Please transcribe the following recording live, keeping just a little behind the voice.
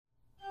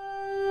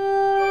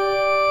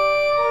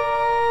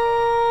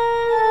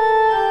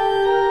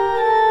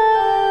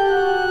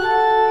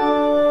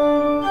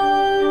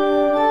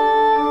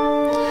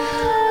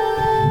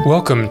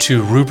Welcome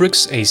to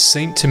Rubrics, a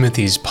St.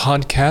 Timothy's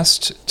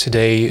podcast.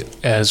 Today,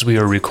 as we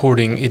are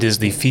recording, it is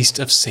the Feast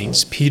of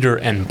Saints Peter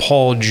and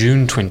Paul,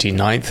 June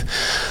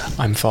 29th.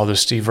 I'm Father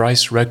Steve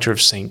Rice, rector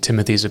of St.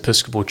 Timothy's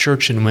Episcopal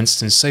Church in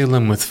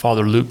Winston-Salem, with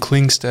Father Luke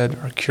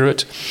Klingstead, our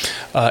curate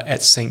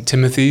at St.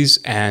 Timothy's.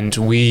 And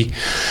we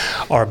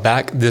are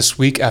back this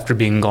week after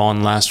being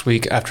gone last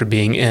week, after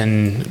being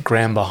in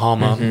Grand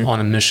Bahama on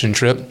a mission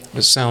trip.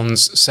 It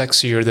sounds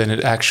sexier than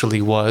it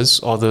actually was,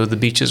 although the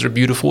beaches are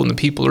beautiful and the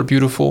people are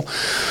beautiful.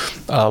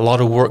 A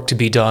lot of work to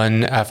be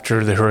done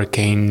after the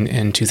hurricane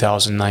in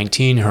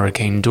 2019,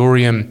 Hurricane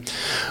Dorian.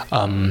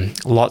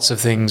 Lots of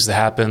things that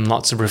happened,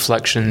 lots of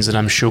reflections that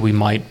I'm sure we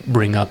might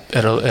bring up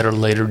at a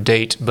later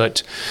date.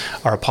 But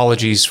our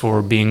apologies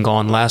for being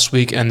gone last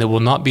week, and there will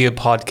not be a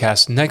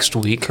podcast next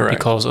week. Correct.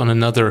 Because on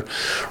another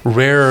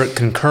rare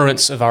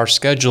concurrence of our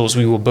schedules,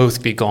 we will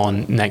both be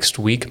gone next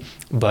week.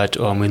 But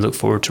we look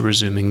forward to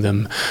resuming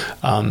them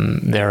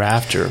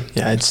thereafter.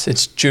 Yeah,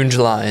 it's June,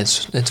 July.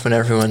 It's when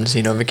everyone's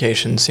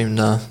vacations seem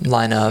to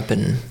line up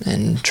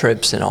and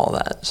trips and all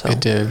that. So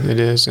it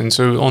is. And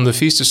so on the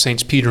Feast of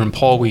Saints Peter and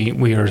Paul,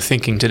 we are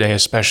thinking today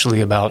especially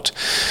about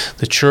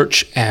the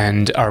church,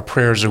 and our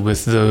prayers are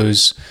with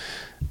those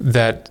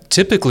that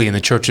typically in the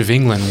Church of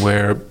England,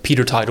 where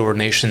Peter-tide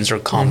ordinations are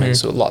common,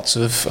 so lots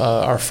of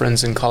our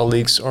friends and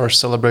colleagues are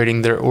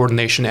celebrating their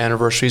ordination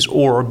anniversaries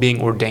or are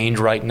being ordained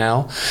right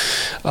now.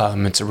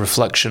 It's a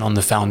reflection on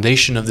the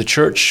foundation of the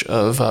church,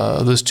 of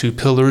those two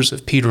pillars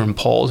of Peter and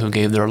Paul, who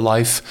gave their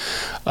life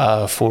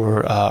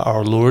for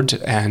our Lord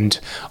and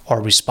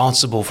are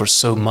responsible for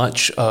so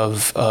much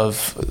of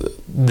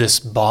this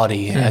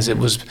body as it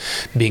was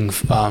being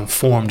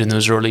formed in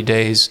those early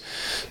days.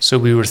 So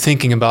we were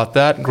thinking about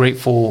that,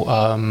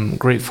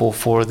 grateful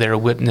for their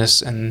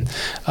witness and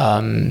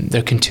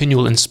their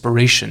continual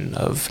inspiration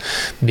of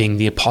being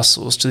the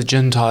apostles to the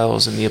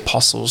Gentiles and the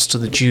apostles to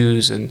the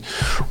Jews, and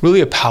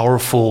really a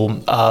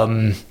powerful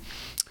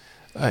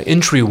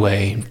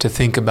entryway to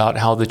think about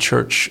how the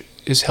church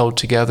is held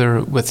together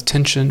with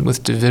tension,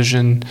 with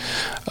division,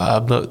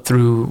 but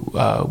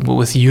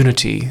with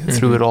unity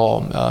through it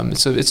all.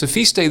 So it's a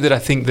feast day that I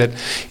think that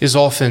is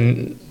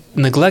often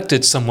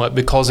neglected somewhat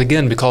because of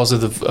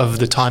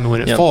the time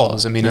when it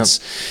falls. I mean, it's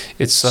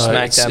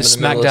smack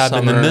dab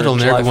in the middle,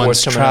 and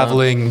everyone's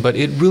traveling. But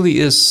it really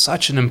is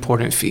such an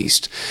important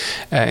feast,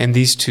 and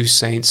these two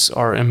saints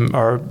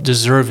are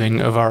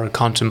deserving of our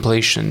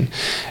contemplation.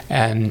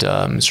 And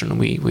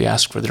certainly, we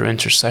ask for their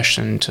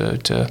intercession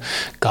to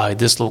guide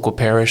this local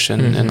parish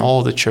and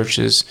all the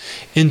churches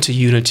into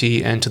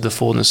unity and to the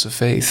fullness of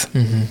faith.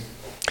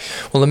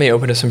 Well, let me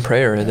open us in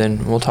prayer, and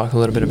then we'll talk a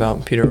little bit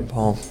about Peter and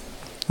Paul.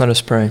 Let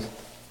us pray.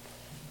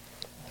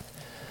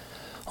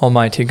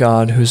 Almighty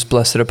God, whose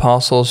blessed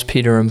apostles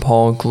Peter and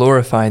Paul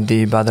glorified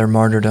Thee by their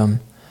martyrdom,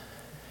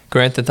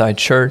 grant that Thy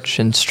church,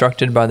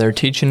 instructed by their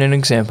teaching and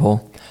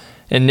example,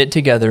 and knit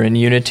together in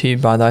unity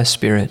by Thy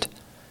Spirit,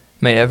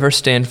 may ever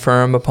stand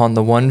firm upon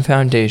the one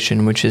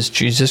foundation which is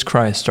Jesus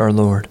Christ our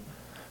Lord,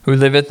 who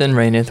liveth and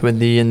reigneth with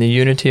Thee in the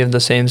unity of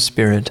the same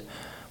Spirit,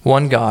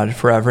 one God,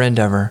 forever and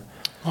ever.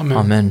 Amen.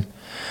 Amen.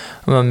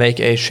 I'm going to make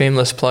a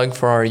shameless plug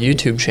for our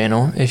YouTube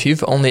channel. If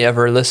you've only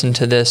ever listened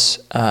to this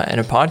in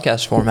a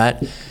podcast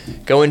format,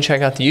 go and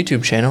check out the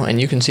YouTube channel,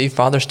 and you can see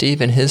Father Steve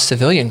in his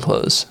civilian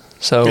clothes.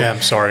 So yeah,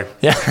 I'm sorry.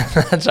 Yeah,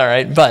 that's all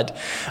right. But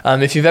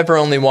if you've ever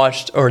only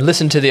watched or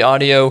listened to the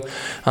audio,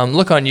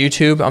 look on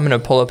YouTube. I'm going to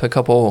pull up a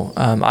couple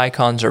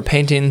icons or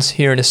paintings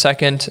here in a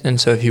second. And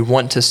so if you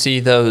want to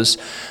see those,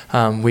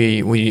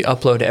 we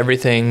upload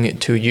everything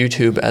to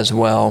YouTube as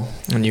well.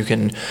 And you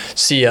can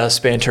see us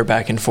banter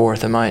back and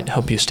forth. It might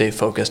help you stay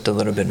focused a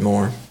little bit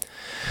more.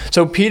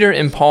 So Peter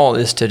and Paul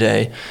is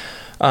today.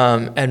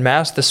 At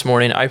Mass this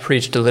morning, I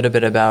preached a little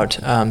bit about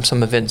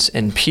some events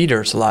in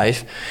Peter's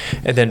life,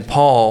 and then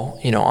Paul,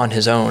 on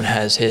his own,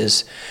 has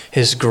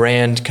his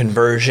grand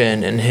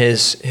conversion and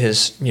his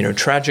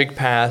tragic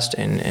past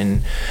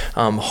and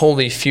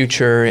holy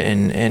future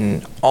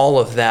and all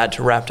of that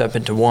wrapped up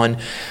into one.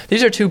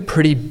 These are two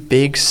pretty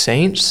big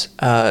saints.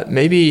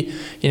 Maybe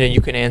you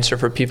can answer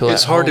for people.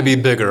 It's hard to be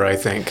bigger, I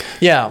think.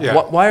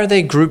 Yeah. Why are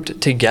they grouped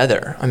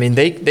together? I mean,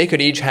 they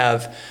could each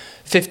have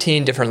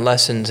 15 different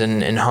lessons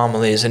and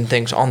homilies and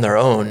things on their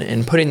own,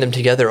 and putting them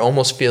together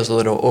almost feels a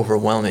little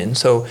overwhelming.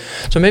 So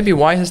maybe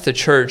why has the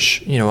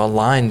church,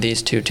 aligned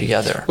these two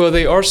together? Well,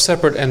 they are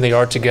separate and they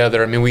are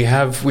together. I mean, we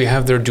have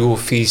their dual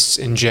feasts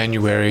in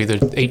January, the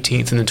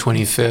 18th and the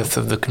 25th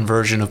of the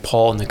conversion of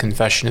Paul and the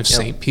confession of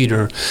St.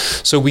 Peter.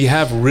 So we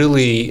have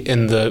really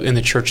in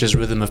the church's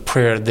rhythm of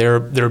prayer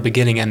their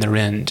beginning and their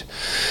end,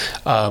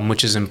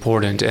 which is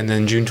important. And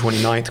then June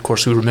 29th, of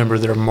course, we remember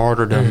their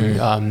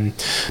martyrdom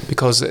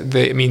because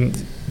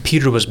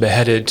Peter was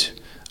beheaded.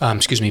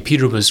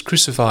 Peter was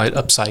crucified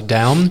upside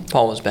down.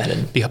 Paul was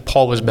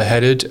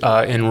beheaded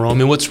in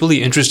Rome. And what's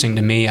really interesting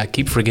to me, I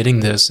keep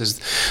forgetting this,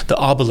 is the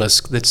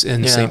obelisk that's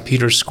in St.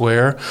 Peter's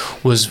Square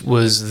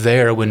was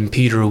there when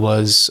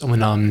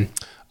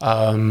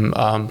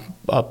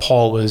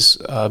Paul was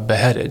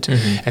beheaded,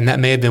 and that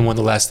may have been one of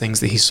the last things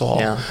that he saw.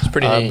 Yeah, it's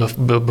pretty neat.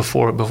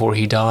 Before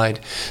he died.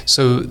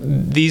 So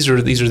these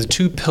are the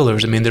two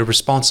pillars. I mean, they're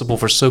responsible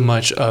for so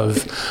much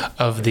of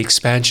the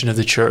expansion of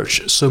the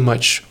church, so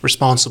much for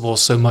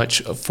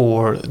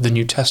the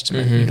New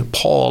Testament.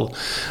 Paul,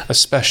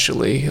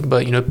 especially,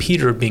 but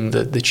Peter being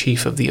the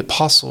chief of the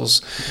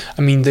apostles.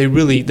 I mean, they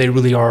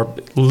really are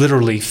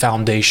literally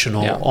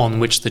foundational on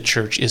which the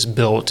church is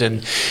built,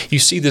 and you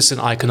see this in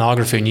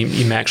iconography, and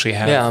you may actually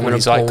have one of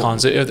these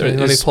icons. Let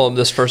me pull up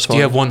this first one. Do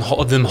you have one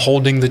of them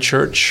holding the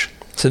church?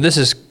 So this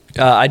is,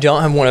 I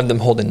don't have one of them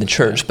holding the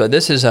church, but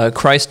this is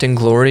Christ in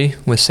Glory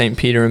with St.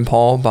 Peter and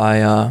Paul by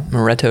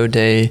Moretto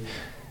de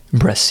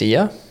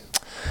Brescia.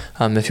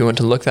 If you want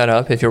to look that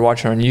up, if you're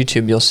watching on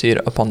YouTube, you'll see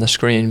it up on the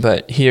screen.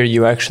 But here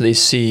you actually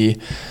see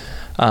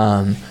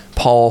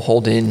Paul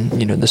holding,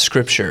 the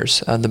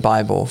scriptures, the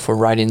Bible, for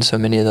writing so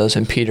many of those,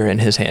 and Peter in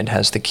his hand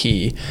has the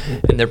key.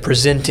 And they're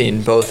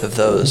presenting both of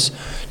those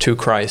to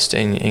Christ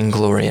in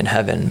glory in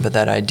heaven. But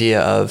that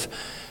idea of,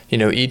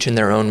 each in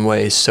their own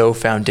way, so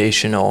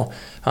foundational,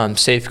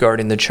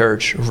 safeguarding the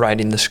church,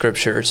 writing the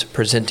scriptures,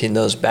 presenting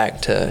those back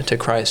to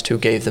Christ, who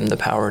gave them the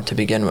power to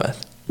begin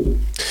with.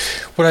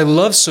 What I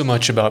love so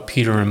much about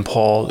Peter and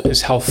Paul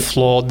is how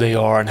flawed they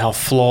are, and how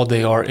flawed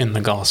they are in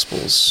the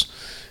Gospels.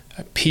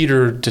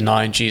 Peter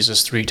denied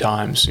Jesus 3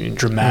 times,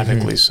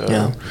 dramatically so.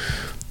 Yeah.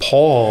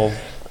 Paul,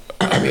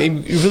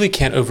 you really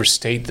can't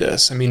overstate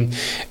this. I mean,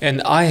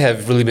 and I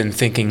have really been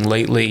thinking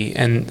lately,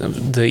 and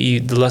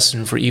the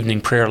lesson for evening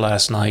prayer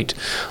last night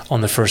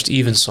on the first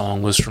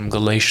evensong was from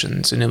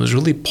Galatians, and it was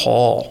really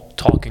Paul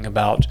talking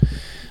about,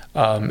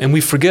 and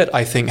we forget,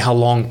 I think, how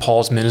long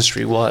Paul's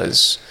ministry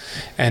was.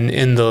 And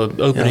in the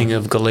opening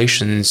of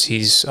Galatians,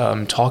 he's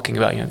talking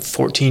about,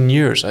 14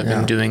 years I've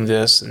been doing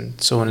this, and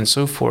so on and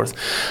so forth,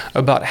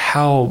 about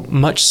how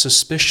much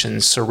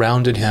suspicion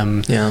surrounded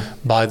him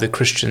by the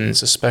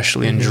Christians,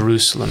 especially in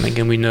Jerusalem.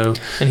 Again, we know...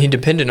 And he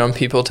depended on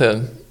people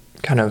to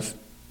kind of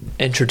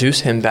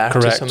introduce him back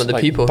to some of the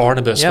people.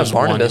 Barnabas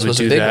was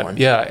a big one.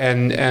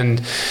 Yeah,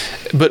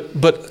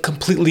 but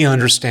completely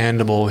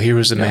understandable. Here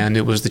was a man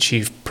that was the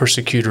chief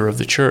persecutor of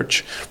the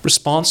church,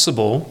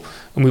 responsible,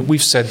 and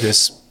we've said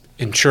this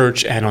in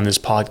church and on this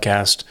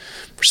podcast,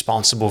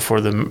 responsible for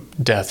the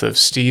death of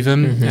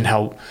Stephen, and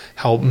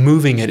how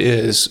moving it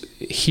is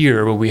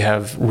here, where we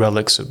have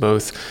relics of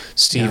both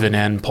Stephen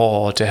and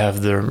Paul, to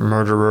have the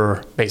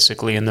murderer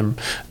basically and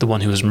the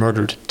one who was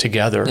murdered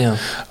together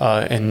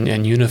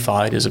and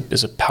unified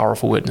is a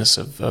powerful witness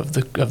of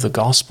the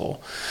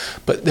gospel.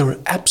 But they were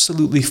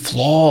absolutely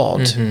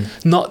flawed,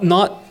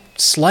 not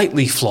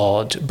slightly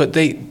flawed, but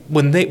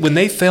when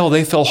they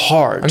fell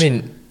hard. I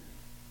mean,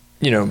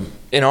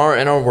 in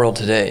our world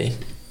today,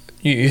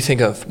 you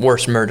think of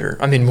worse murder.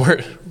 I mean,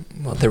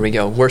 there we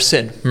go. Worse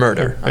sin,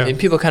 murder. I mean,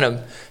 people kind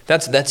of,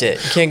 that's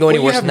it. You can't go any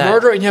worse than that. You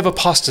have murder and you have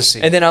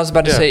apostasy. And then I was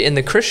about to say, in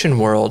the Christian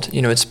world,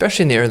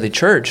 especially in the early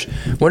church,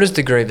 what is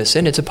the gravest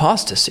sin? It's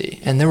apostasy.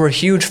 And there were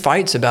huge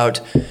fights about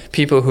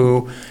people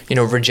who,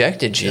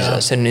 rejected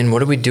Jesus. And what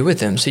do we do with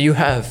them? So you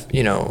have,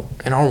 in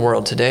our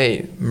world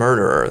today,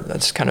 murder,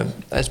 that's kind of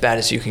as bad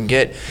as you can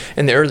get.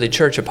 In the early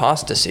church,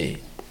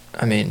 apostasy,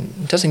 I mean,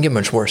 it doesn't get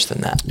much worse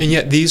than that. And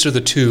yet these are the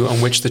two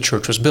on which the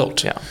church was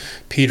built. Yeah.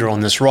 Peter,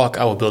 on this rock,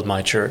 I will build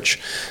my church.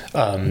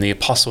 The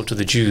apostle to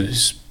the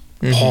Jews.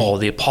 Paul,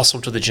 the apostle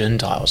to the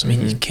Gentiles. I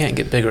mean, you can't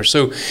get bigger.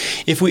 So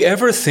if we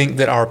ever think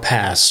that our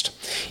past,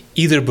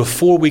 either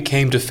before we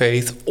came to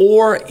faith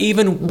or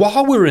even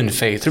while we're in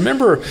faith,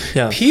 remember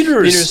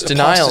Peter's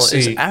denial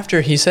is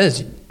after he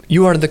says,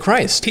 "You are the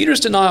Christ." Peter's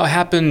denial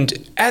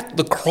happened at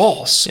the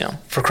cross,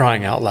 for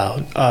crying out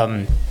loud.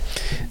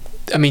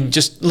 I mean,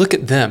 just look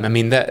at them. I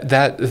mean,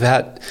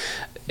 that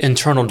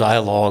internal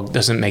dialogue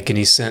doesn't make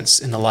any sense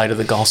in the light of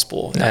the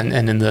gospel and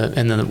in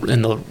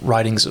the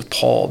writings of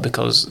Paul,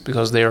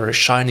 because they are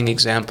shining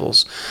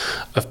examples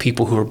of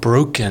people who are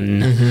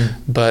broken,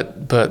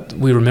 but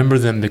we remember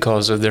them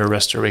because of their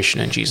restoration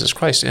in Jesus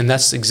Christ. And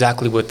that's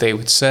exactly what they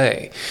would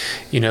say.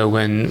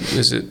 When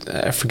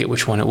I forget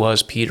which one it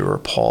was, Peter or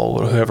Paul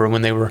or whoever,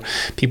 when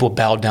people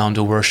bowed down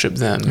to worship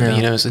them.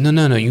 Said,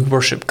 no, you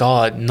worship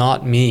God,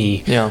 not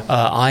me.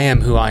 I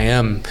am who I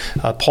am.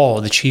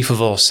 Paul, the chief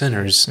of all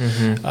sinners.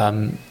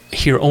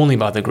 Here only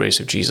by the grace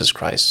of Jesus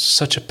Christ.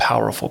 Such a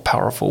powerful,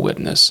 powerful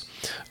witness.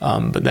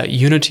 But that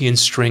unity and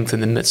strength in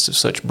the midst of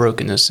such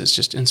brokenness is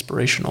just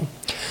inspirational.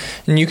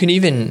 And you can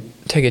even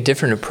take a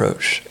different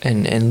approach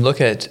and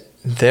look at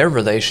their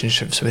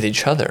relationships with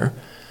each other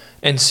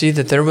and see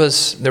that there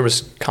was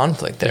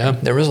conflict there. Yeah.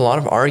 There was a lot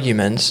of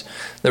arguments.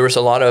 There was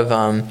a lot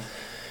of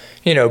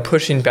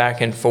pushing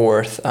back and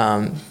forth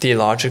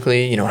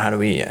theologically.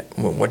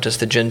 What does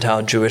the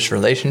Gentile-Jewish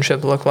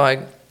relationship look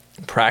like?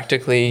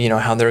 Practically,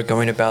 how they're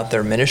going about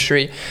their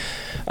ministry.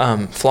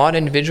 Flawed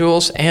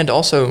individuals, and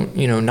also,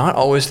 not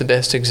always the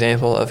best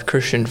example of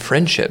Christian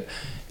friendship.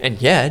 And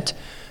yet,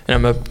 and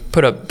I'm going to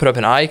put up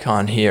an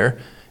icon here,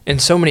 in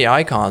so many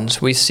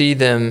icons, we see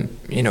them,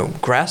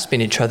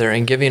 grasping each other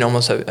and giving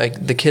almost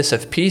the kiss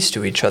of peace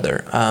to each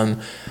other.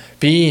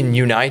 being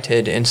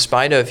united in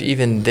spite of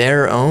even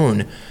their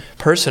own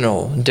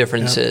personal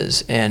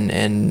differences and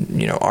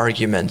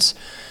arguments.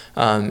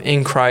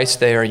 In Christ,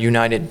 they are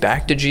united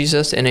back to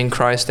Jesus, and in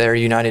Christ, they are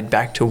united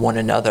back to one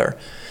another.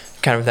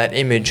 Kind of that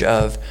image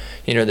of,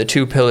 the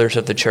two pillars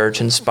of the church,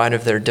 in spite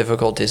of their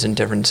difficulties and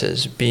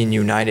differences, being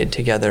united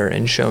together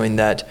and showing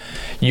that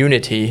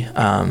unity,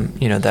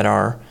 that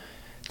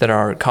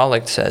our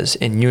collect says,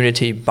 in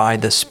unity by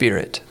the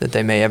Spirit, that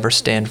they may ever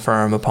stand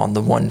firm upon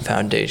the one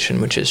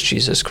foundation, which is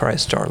Jesus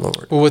Christ our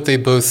Lord. Well, what they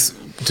both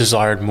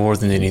desired more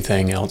than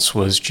anything else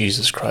was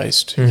Jesus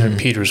Christ.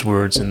 Peter's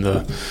words in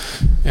the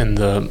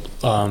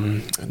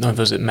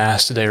was it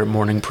Mass today or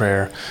morning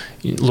prayer?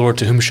 Lord,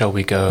 to whom shall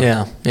we go?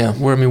 Yeah.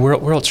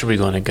 Where else are we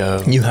going to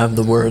go? You have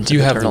the words. You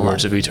have the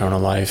words of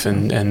eternal life,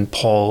 and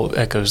Paul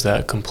echoes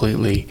that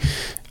completely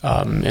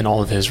in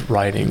all of his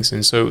writings.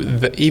 And so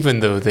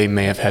even though they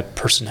may have had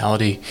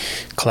personality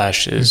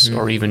clashes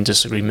or even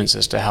disagreements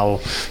as to how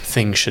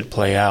things should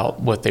play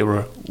out, what they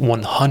were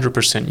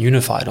 100%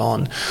 unified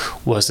on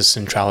was the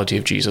centrality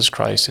of Jesus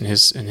Christ and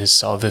his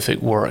salvific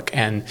work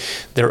and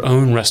their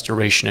own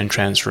restoration and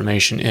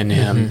transformation in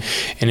him.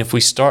 And if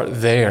we start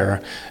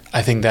there,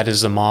 I think that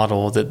is the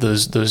model, that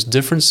those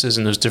differences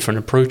and those different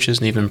approaches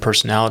and even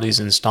personalities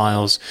and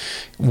styles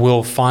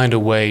will find a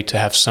way to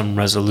have some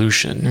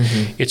resolution.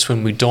 It's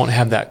when we don't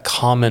have that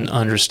common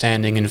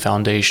understanding and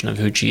foundation of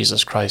who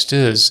Jesus Christ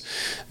is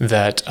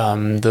that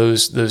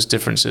those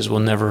differences will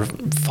never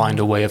find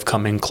a way of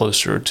coming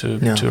closer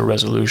to a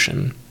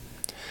resolution.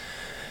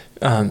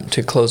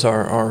 To close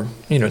our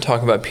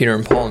talk about Peter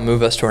and Paul and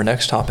move us to our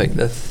next topic,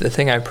 the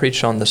thing I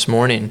preached on this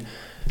morning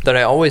that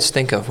I always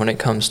think of when it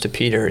comes to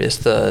Peter is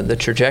the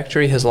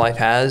trajectory his life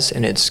has,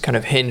 and it's kind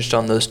of hinged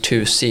on those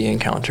two sea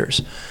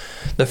encounters.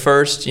 The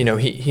first,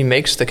 he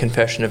makes the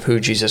confession of who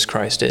Jesus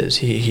Christ is.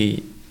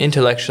 He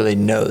intellectually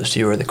knows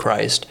you are the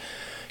Christ,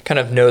 kind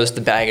of knows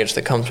the baggage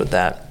that comes with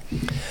that.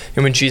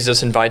 And when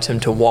Jesus invites him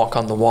to walk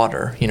on the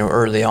water,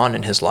 early on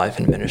in his life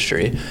and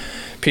ministry,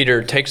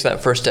 Peter takes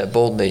that first step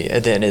boldly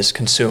and then is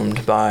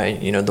consumed by,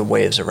 the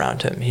waves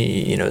around him.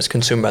 He, is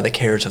consumed by the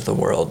cares of the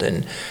world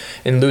and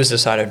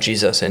loses sight of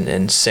Jesus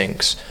and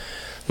sinks.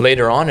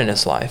 Later on in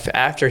his life,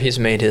 after he's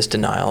made his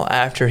denial,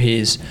 after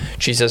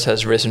Jesus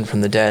has risen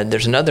from the dead,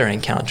 there's another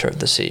encounter of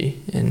the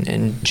sea.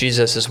 And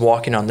Jesus is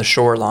walking on the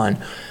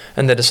shoreline,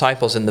 and the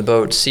disciples in the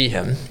boat see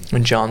him.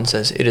 And John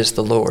says, "It is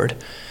the Lord."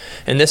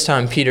 And this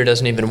time, Peter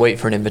doesn't even wait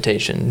for an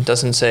invitation.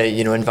 Doesn't say,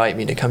 invite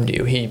me to come to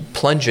you. He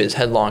plunges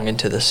headlong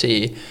into the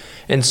sea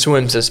and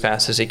swims as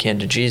fast as he can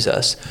to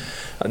Jesus.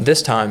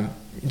 This time,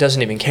 he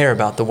doesn't even care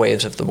about the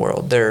waves of the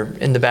world. They're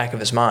in the back of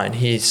his mind.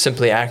 He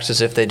simply acts as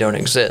if they don't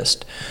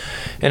exist.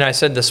 And I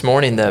said this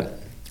morning that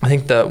I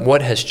think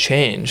what has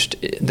changed,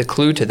 the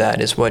clue to that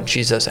is what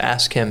Jesus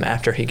asked him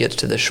after he gets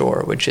to the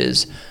shore, which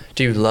is,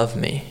 "Do you love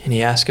me?" And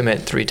he asked him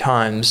it 3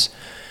 times.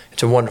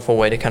 It's a wonderful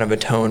way to kind of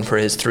atone for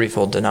his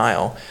threefold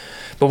denial.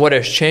 But what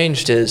has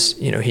changed is,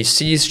 he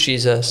sees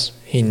Jesus,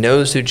 he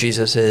knows who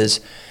Jesus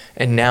is,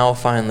 and now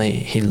finally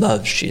he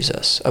loves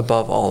Jesus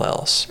above all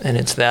else. And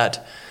it's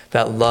that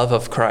love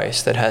of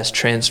Christ that has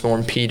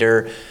transformed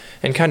Peter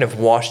and kind of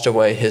washed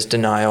away his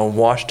denial,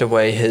 washed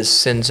away his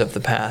sins of the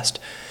past.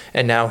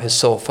 And now his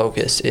sole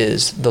focus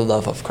is the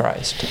love of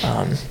Christ.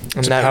 And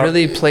that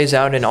really plays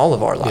out in all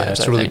of our lives. Yeah,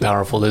 it's really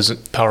powerful. There's a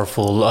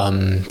powerful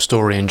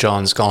story in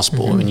John's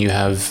Gospel. I mean, you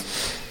have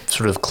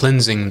sort of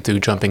cleansing through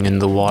jumping in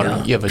the water.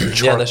 Yeah. You have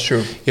that's true.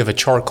 You have a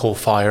charcoal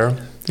fire,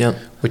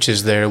 which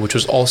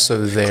was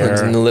also there.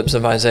 Cleansing the lips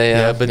of Isaiah.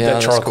 Yeah, but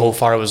that charcoal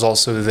fire was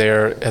also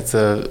there at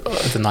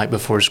the night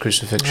before his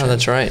crucifixion. Oh,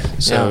 that's right.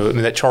 So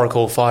that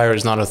charcoal fire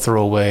is not a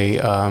throwaway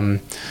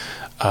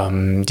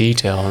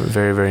detail.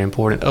 Very, very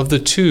important. Of the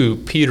two,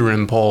 Peter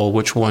and Paul,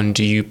 which one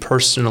do you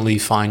personally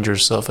find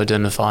yourself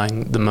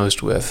identifying the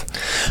most with?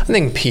 I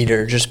think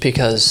Peter, just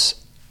because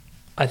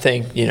I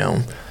think,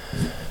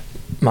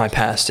 my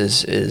past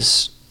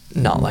is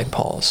not like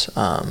Paul's.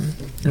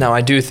 Now,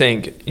 I do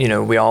think,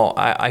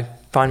 I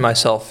find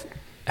myself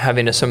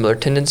having a similar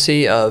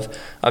tendency of,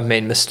 I've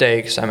made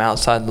mistakes, I'm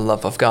outside the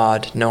love of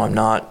God. No, I'm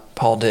not.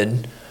 Paul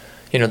did,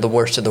 the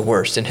worst of the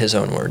worst in his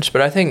own words.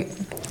 But I think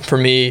for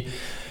me,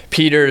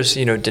 Peter's,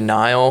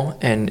 denial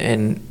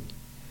and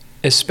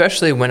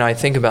especially when I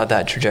think about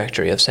that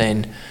trajectory of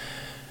saying,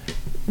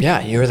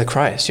 yeah, you're the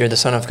Christ, you're the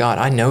Son of God.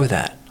 I know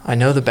that. I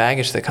know the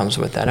baggage that comes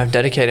with that. I've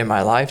dedicated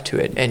my life to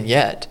it. And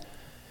yet,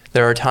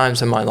 there are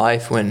times in my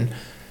life when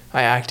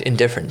I act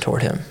indifferent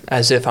toward him,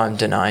 as if I'm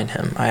denying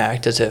him. I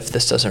act as if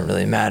this doesn't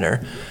really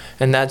matter.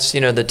 And that's,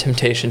 the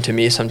temptation to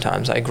me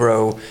sometimes. I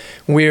grow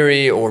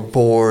weary or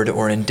bored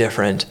or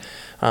indifferent.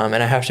 And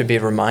I have to be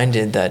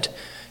reminded that,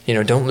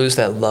 don't lose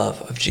that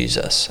love of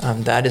Jesus.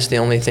 That is the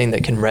only thing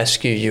that can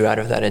rescue you out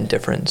of that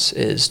indifference,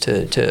 is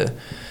to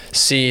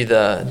see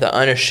the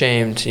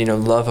unashamed,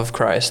 love of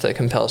Christ that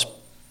compels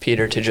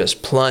Peter to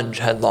just plunge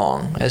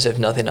headlong as if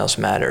nothing else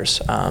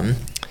matters.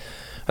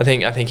 I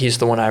think he's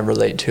the one I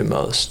relate to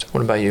most.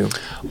 What about you?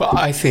 Well,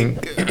 I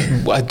think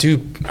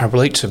I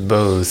relate to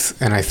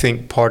both, and I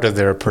think part of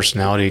their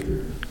personality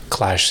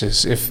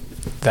clashes, if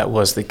that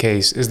was the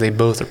case is they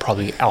both are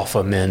probably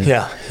alpha men.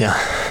 Yeah.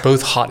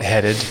 Both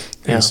hot-headed.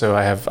 Yeah. And so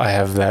I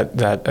have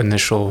that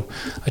initial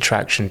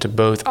attraction to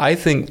both. I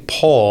think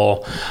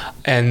Paul,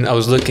 and I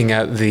was looking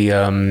at the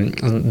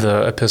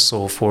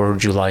epistle for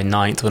July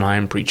 9th when I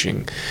am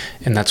preaching,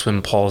 and that's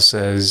when Paul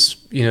says,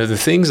 the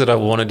things that I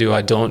want to do,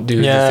 I don't do.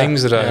 The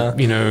things that I.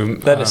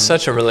 That is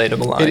such a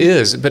relatable line. It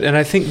is, and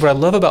I think what I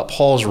love about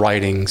Paul's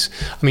writings,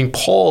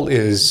 Paul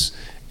is,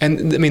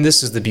 and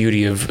this is the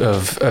beauty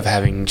of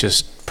having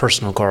just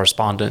personal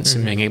correspondence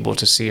and being able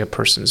to see a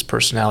person's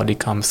personality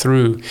come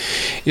through,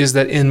 is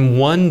that in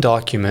one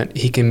document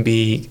he can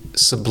be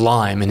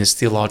sublime in his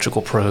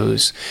theological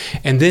prose,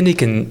 and then he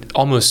can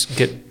almost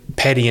get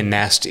petty and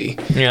nasty,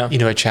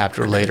 a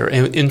chapter later.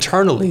 And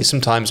internally,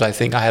 sometimes I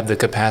think I have the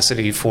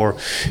capacity for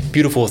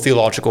beautiful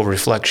theological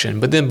reflection,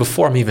 but then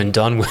before I'm even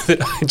done with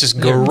it, I just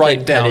go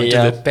right down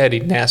to the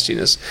petty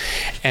nastiness.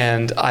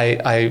 And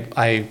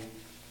I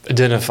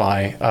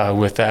identify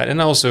with that.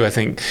 And also I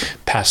think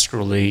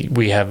pastorally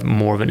we have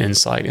more of an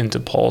insight into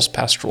Paul's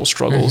pastoral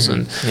struggles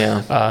and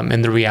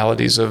the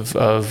realities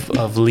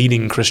of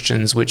leading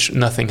Christians, which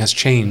nothing has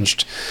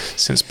changed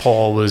since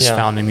Paul was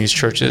founding these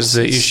churches.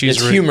 The issues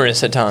it's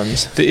humorous at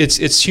times.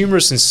 It's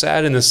humorous and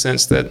sad in the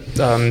sense that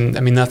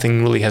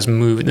nothing really has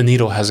moved. The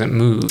needle hasn't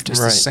moved. It's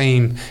the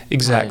same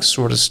exact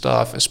sort of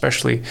stuff,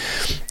 especially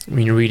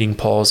when you're reading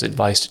Paul's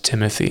advice to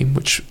Timothy,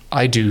 which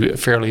I do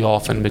fairly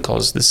often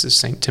because this is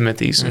St.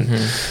 Timothy's and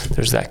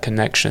there's that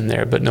connection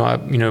there. But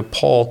no,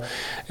 Paul,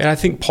 and I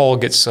think Paul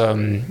gets,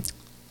 I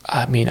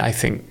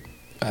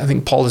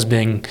think Paul has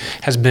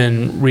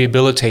been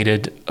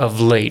rehabilitated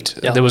of late.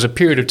 Yeah. There was a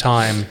period of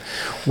time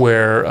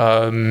where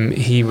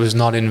he was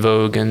not in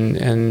vogue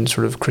in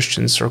sort of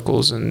Christian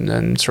circles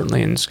and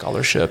certainly in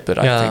scholarship. But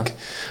I think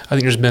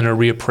there's been a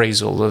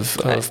reappraisal of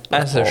as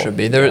Paul. There should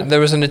be. There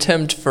was an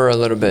attempt for a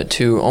little bit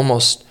to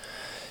almost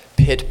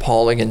pit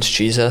Paul against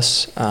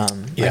Jesus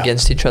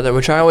against each other,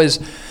 which I always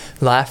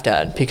laughed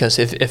at, because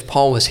if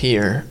Paul was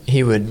here,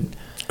 he would.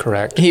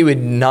 Correct. He would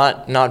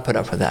not put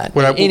up with that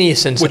in any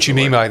sense. What you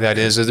mean by that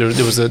is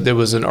that there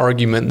was an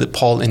argument that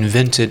Paul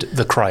invented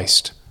the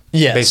Christ.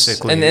 Yes,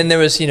 basically, and there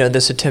was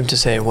this attempt to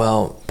say,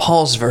 well,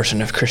 Paul's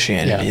version of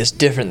Christianity is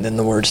different than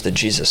the words that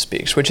Jesus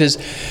speaks, which is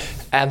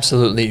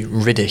absolutely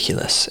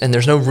ridiculous, and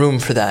there's no room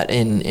for that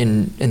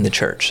in the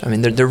church.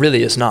 There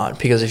really is not,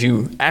 because if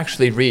you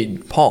actually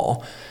read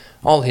Paul,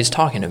 all he's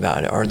talking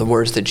about are the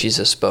words that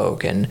Jesus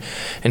spoke, and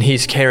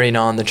he's carrying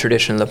on the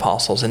tradition of the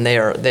apostles, and they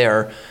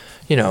are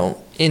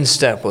in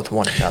step with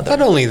one another.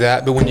 Not only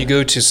that, but when you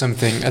go to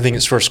something, I think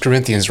it's 1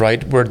 Corinthians,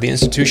 right, where the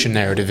institution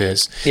narrative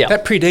is,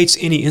 that predates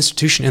any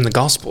institution in the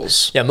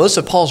Gospels. Yeah, most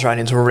of Paul's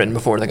writings were written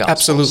before the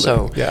Gospels.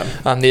 Absolutely.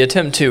 So the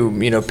attempt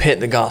to, pit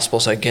the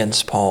Gospels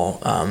against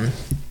Paul,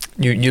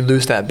 you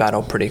lose that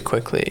battle pretty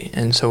quickly.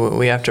 And so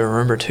we have to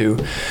remember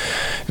to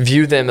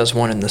view them as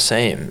one and the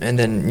same. And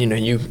then,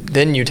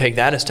 you take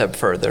that a step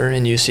further,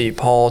 and you see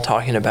Paul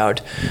talking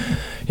about,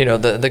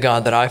 the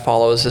God that I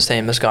follow is the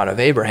same as God of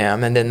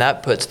Abraham, and then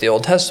that puts the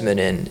Old Testament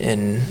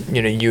in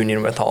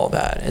union with all of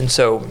that. And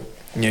so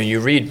you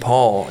read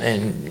Paul,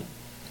 and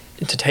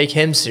to take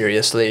him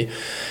seriously,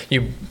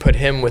 you put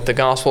him with the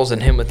Gospels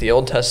and him with the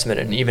Old Testament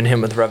and even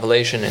him with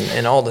Revelation,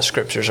 and all the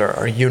Scriptures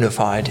are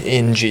unified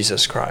in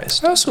Jesus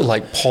Christ. I also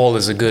like Paul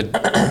as a good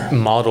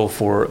model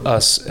for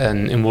us,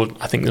 and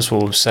I think this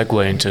will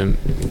segue into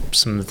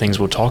some of the things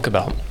we'll talk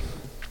about,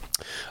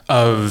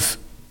 of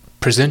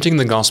presenting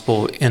the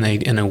gospel in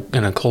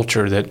a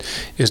culture that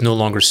is no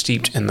longer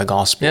steeped in the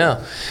gospel.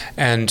 Yeah.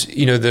 And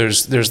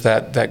there's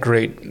that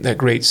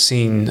great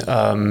scene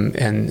in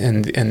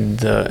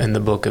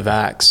the book of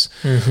Acts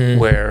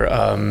where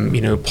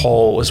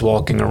Paul was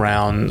walking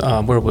around,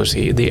 where was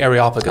he? The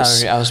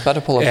Areopagus. I was about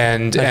to pull up,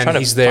 and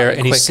he's there,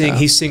 and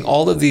he's seeing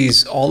all of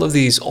these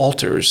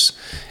altars.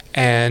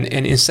 And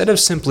instead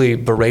of simply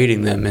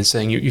berating them and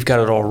saying, you've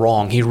got it all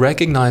wrong, he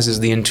recognizes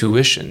the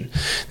intuition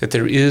that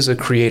there is a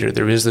creator,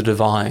 there is the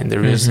divine,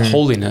 there is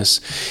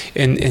holiness.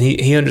 And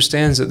he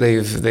understands that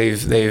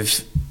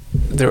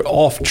they're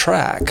off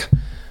track.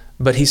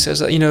 But he says,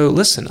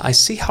 listen, I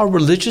see how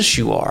religious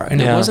you are, and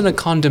it wasn't a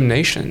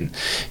condemnation.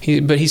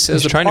 But he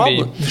says he's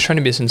trying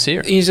to be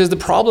sincere. He says the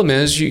problem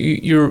is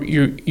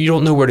you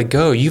don't know where to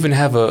go. You even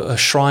have a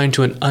shrine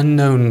to an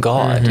unknown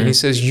God, and he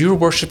says you're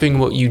worshiping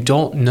what you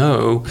don't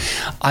know.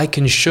 I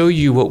can show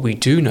you what we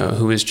do know,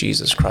 who is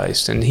Jesus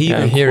Christ. And he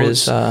even here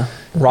quotes, is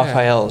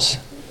Raphael's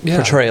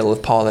portrayal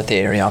of Paul at the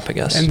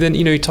Areopagus. And then,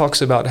 he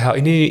talks about how,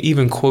 and he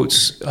even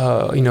quotes,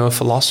 a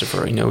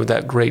philosopher, with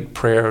that great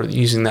prayer,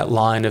 using that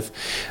line of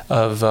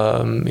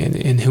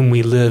in whom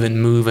we live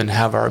and move and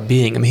have our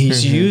being.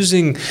 He's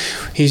using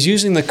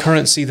the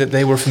currency that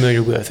they were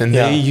familiar with, and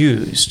they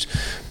used,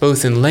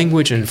 both in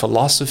language and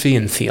philosophy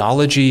and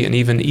theology and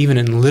even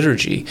in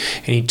liturgy.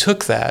 And he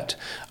took that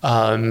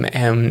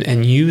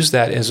and used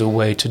that as a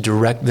way to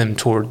direct them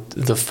toward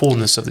the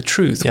fullness of the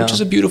truth, which is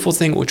a beautiful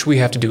thing, which we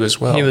have to do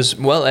as well. He was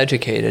well well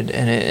educated,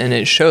 and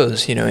it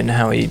shows, in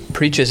how he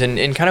preaches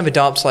and kind of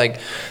adopts like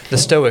the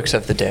Stoics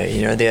of the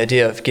day, the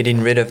idea of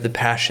getting rid of the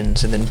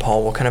passions, and then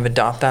Paul will kind of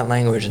adopt that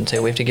language and say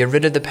we have to get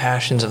rid of the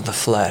passions of the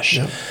flesh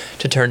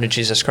to turn to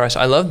Jesus Christ.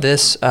 I love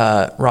this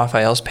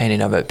Raphael's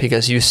painting of it,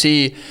 because you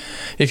see,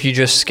 if you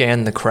just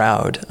scan the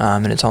crowd,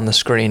 and it's on the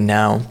screen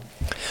now,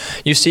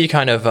 you see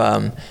kind of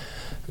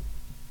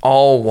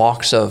all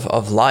walks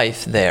of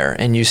life there,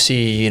 and you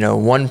see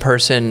one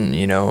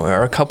person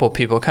or a couple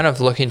people kind of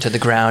looking to the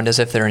ground as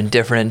if they're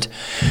indifferent.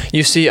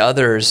 You see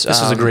others.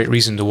 This is a great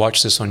reason to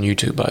watch this on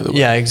YouTube, by the way.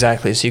 Yeah,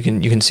 exactly. So you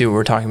can see what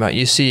we're talking about.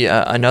 You see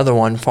another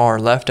one far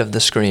left of the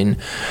screen,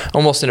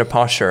 almost in a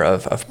posture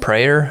of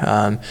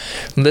prayer,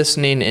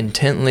 listening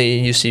intently.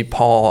 You see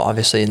Paul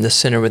obviously in the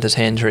center with his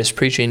hands raised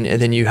preaching,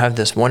 and then you have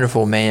this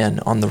wonderful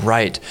man on the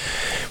right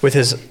with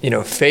his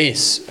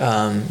face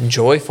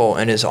joyful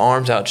and his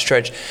arms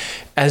outstretched,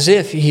 as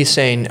if he's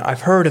saying,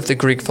 I've heard of the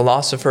Greek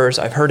philosophers,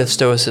 I've heard of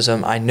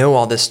Stoicism, I know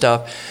all this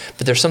stuff,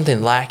 but there's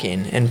something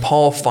lacking. And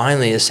Paul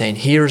finally is saying,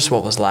 here's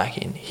what was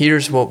lacking,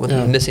 here's what was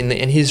missing,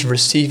 and he's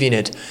receiving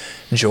it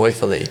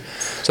joyfully.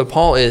 So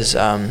Paul is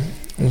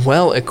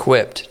well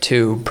equipped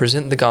to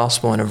present the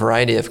gospel in a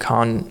variety of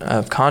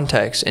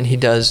contexts, and he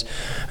does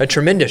a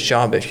tremendous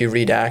job, if you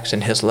read Acts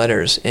and his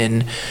letters,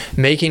 in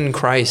making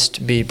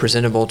Christ be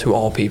presentable to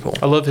all people.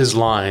 I love his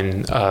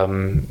line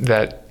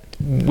that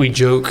we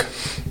joke.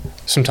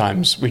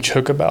 Sometimes we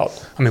joke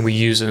about, we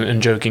use it in a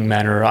joking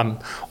manner, I'm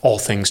all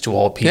things to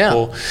all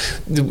people.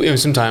 Yeah.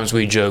 Sometimes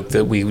we joke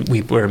that we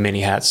wear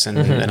many hats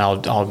and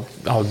I'll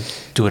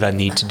do what I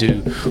need to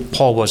do.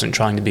 Paul wasn't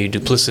trying to be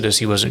duplicitous.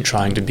 He wasn't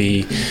trying to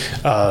be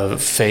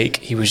fake.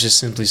 He was just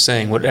simply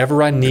saying,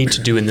 whatever I need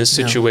to do in this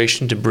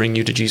situation to bring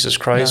you to Jesus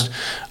Christ,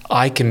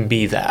 I can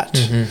be that.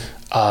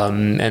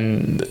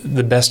 And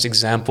the best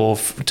example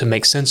to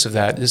make sense of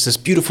that is this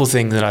beautiful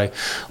thing that I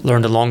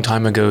learned a long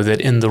time ago,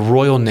 that in the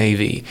Royal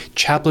Navy,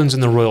 chaplains in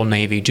the Royal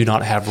Navy do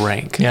not have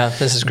rank. Yeah,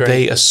 this is great.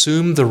 They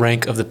assume the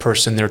rank of the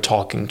person they're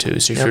talking to.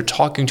 So if you're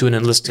talking to an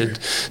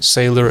enlisted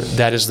sailor,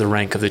 that is the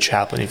rank of the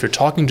chaplain. If you're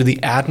talking to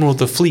the admiral of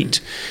the fleet,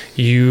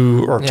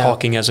 you are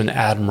talking as an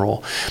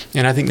admiral.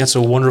 And I think that's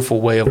a wonderful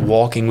way of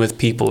walking with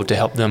people to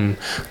help them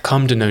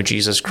come to know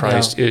Jesus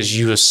Christ, is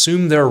you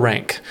assume their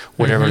rank,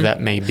 whatever that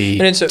may be,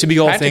 and to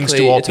be all things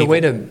to all it's people.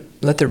 It's a way to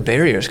let their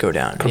barriers go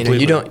down.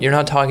 Completely. You're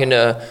not talking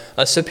to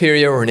a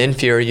superior or an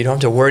inferior. You don't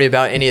have to worry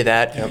about any of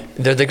that.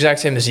 They're the exact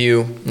same as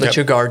you. Let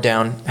your guard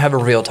down. Have a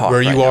real talk.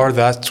 Where you are,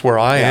 that's where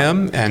I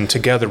am, and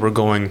together we're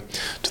going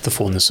to the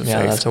fullness of faith.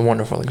 Yeah, that's a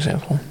wonderful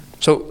example.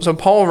 So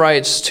Paul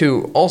writes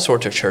to all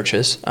sorts of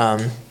churches,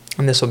 and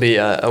this will be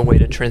a way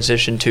to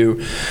transition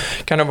to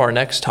kind of our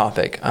next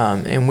topic.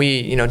 And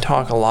we,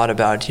 talk a lot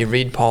about, you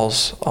read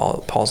Paul's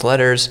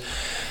letters,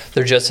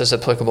 they're just as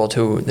applicable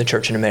to the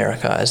church in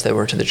America as they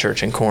were to the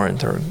church in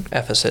Corinth or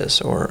Ephesus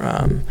or,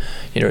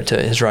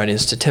 to his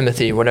writings to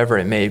Timothy, whatever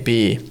it may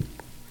be.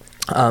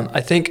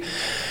 I think,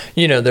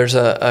 there's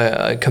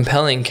a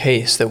compelling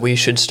case that we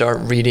should start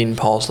reading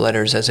Paul's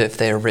letters as if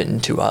they are written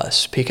to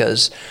us,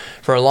 because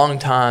for a long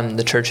time,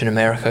 the church in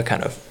America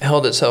kind of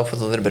held itself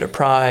with a little bit of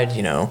pride,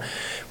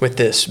 with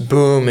this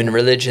boom in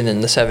religion in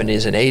the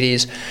 70s and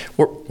 80s.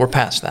 We're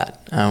past that.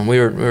 We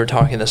were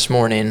talking this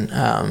morning,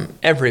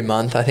 every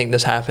month, I think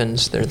this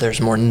happens,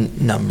 there's more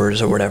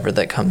numbers or whatever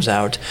that comes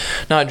out,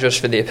 not just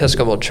for the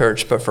Episcopal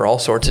Church, but for all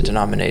sorts of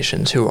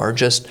denominations who are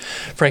just,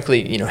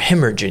 frankly,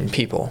 hemorrhaging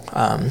people.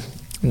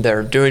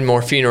 They're doing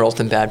more funerals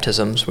than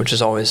baptisms, which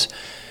is always,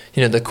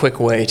 the quick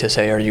way to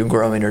say, are you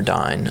growing or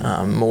dying?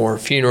 More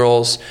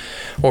funerals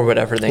or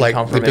whatever than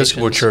confirmations. The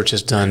Episcopal Church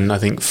has done, I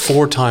think,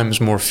 4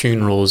 times more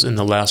funerals in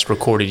the last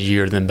recorded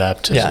year than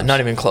baptisms. Yeah, not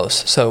even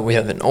close. So we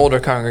have an older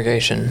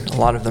congregation. A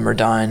lot of them are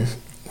dying.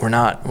 We're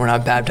not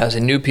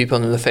baptizing new people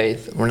into the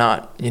faith. We're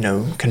not,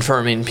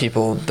 confirming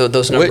people.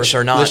 Those numbers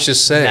are not let's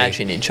just say,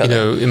 matching each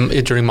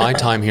other. During my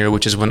time here,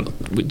 which is when,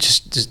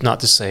 just not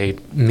to say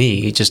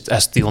me, just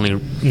that's the only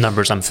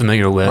numbers I'm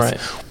familiar with.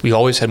 Right. We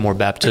always had more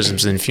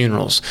baptisms than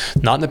funerals.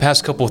 Not in the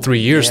past 3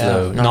 years,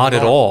 though. Not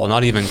at all.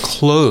 Not even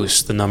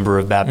close. The number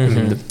of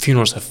the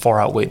funerals have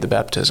far outweighed the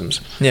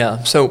baptisms.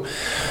 Yeah. So,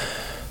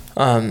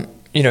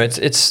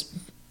 it's.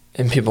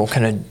 And people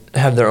kind of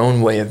have their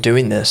own way of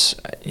doing this.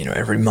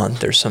 Every month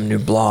there's some new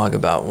blog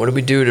about what do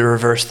we do to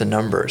reverse the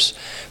numbers.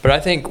 But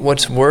I think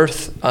what's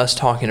worth us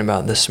talking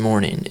about this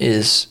morning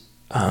is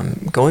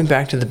going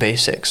back to the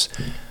basics.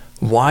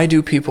 Why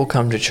do people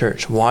come to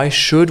church? Why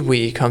should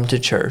we come to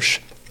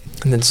church?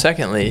 And then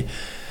secondly,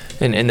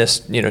 and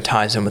this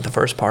ties in with the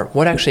first part,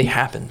 what actually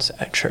happens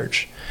at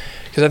church?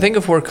 Because I think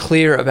if we're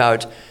clear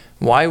about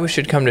why we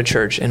should come to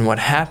church and what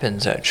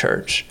happens at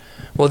church,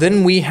 well,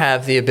 then we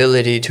have the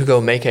ability to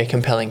go make a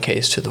compelling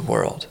case to the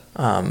world.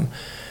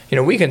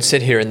 We can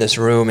sit here in this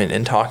room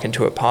and talk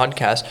into a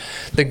podcast.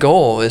 The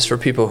goal is for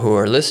people who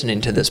are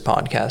listening to this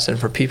podcast and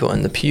for people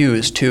in the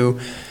pews to,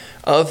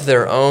 of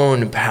their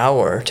own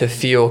power, to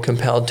feel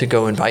compelled to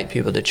go invite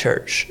people to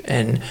church.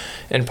 And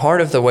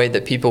part of the way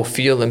that people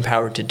feel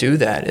empowered to do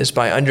that is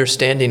by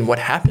understanding what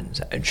happens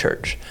at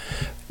church.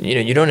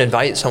 you don't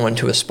invite someone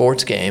to a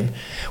sports game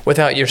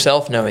without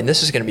yourself knowing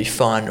this is going to be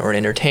fun or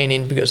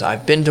entertaining because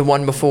I've been to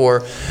one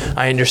before.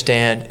 I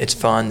understand it's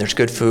fun. There's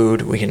good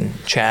food. We can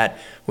chat.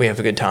 We have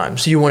a good time.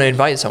 So you want to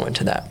invite someone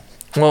to that.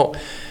 Well,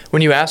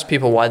 when you ask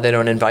people why they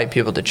don't invite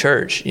people to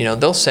church,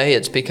 they'll say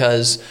it's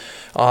because,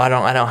 I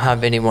don't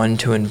have anyone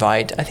to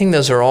invite. I think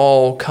those are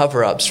all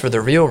cover-ups for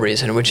the real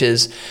reason, which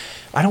is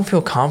I don't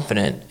feel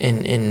confident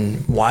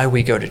in why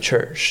we go to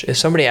church. If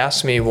somebody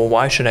asks me, well,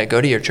 why should I go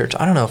to your church?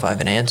 I don't know if I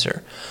have an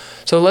answer.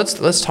 So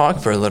let's talk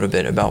for a little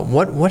bit about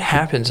what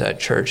happens at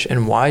church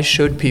and why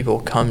should people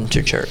come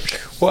to church?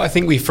 Well, I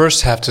think we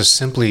first have to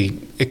simply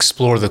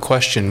explore the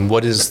question,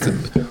 what's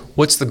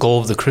the goal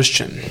of the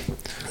Christian?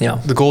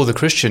 Yeah. The goal of the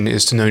Christian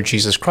is to know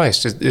Jesus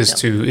Christ, is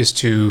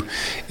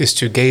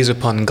to gaze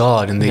upon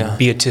God in the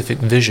beatific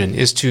vision,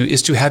 is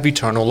to have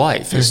eternal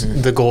life.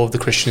 The goal of the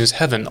Christian is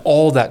heaven.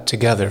 All that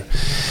together.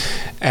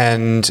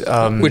 And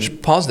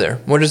which, pause there.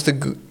 What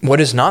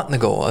is not the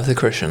goal of the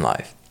Christian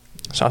life?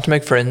 It's not to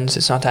make friends.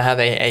 It's not to have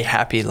a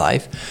happy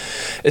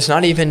life. It's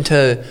not even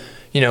to,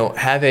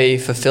 have a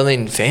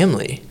fulfilling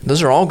family.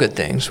 Those are all good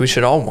things. We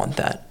should all want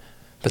that.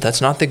 But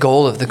that's not the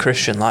goal of the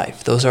Christian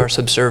life. Those are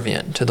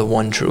subservient to the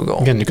one true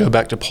goal. Again, to go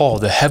back to Paul,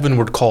 the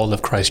heavenward call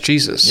of Christ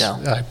Jesus. Yeah.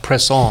 I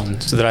press on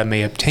so that I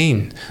may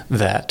obtain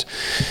that.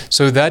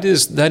 So that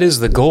is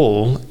the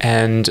goal.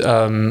 And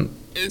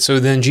so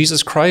then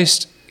Jesus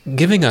Christ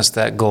giving us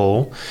that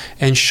goal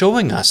and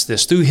showing us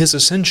this through his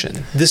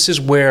ascension. This is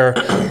where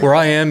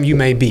I am, you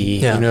may be.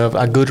 Yeah.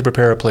 I go to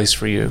prepare a place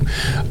for you.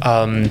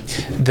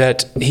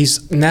 That he's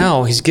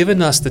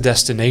given us the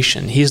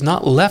destination. He has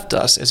not left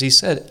us, as he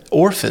said,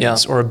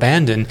 orphans or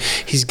abandoned.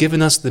 He's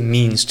given us the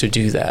means to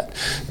do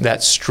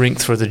that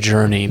strength for the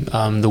journey,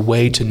 the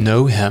way to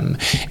know him.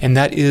 And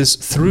that is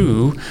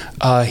through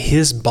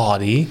his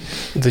body,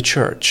 the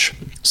church.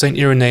 St.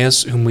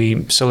 Irenaeus, whom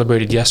we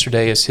celebrated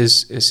yesterday as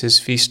his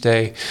feast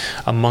day,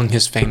 among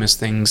his famous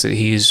things that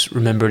he's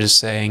remembered as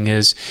saying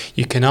is,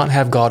 you cannot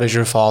have God as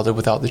your father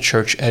without the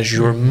church as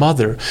your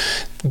mother.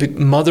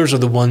 Mothers are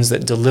the ones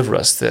that deliver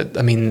us, that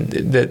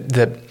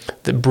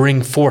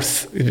bring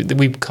forth, that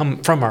we come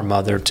from our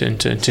mother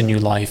to new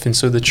life. And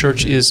so the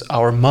church is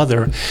our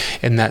mother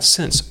in that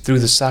sense, through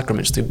the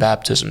sacraments, through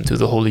baptism, through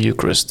the Holy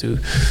Eucharist,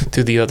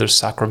 through the other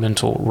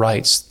sacramental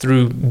rites,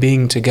 through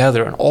being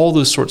together and all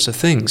those sorts of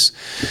things.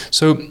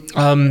 So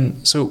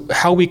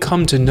how we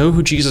come to know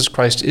who Jesus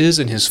Christ is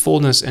in his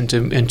fullness and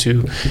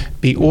to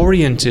be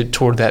oriented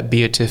toward that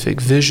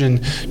beatific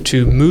vision,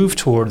 to move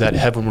toward that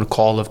heavenward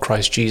call of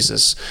Christ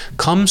Jesus,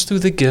 comes through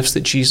the gifts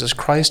that Jesus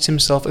Christ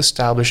himself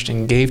established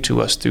and gave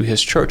to us through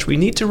his church. We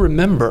need to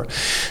remember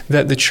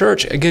that the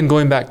church, again,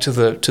 going back to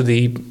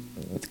the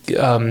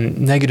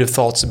negative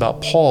thoughts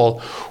about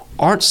Paul,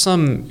 aren't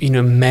some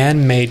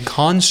man-made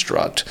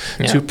construct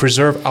to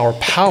preserve our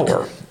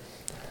power.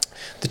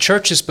 The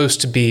church is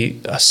supposed to be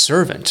a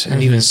servant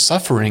and even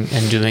suffering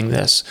in doing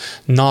this,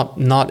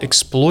 not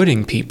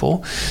exploiting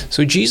people.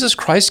 So Jesus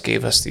Christ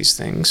gave us these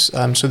things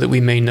so that we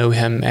may know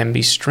him and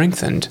be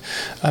strengthened,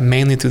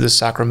 mainly through the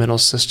sacramental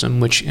system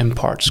which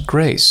imparts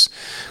grace.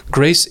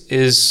 Grace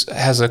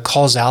has a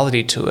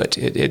causality to it.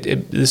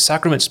 The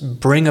sacraments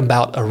bring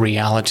about a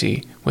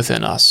reality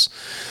within us.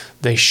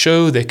 They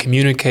show, they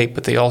communicate,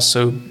 but they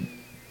also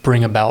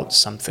bring about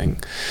something.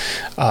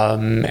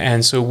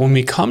 And so when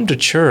we come to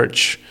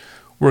church,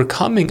 we're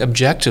coming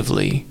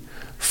objectively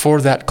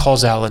for that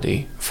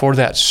causality, for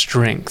that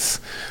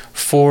strength,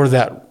 for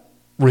that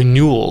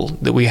renewal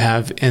that we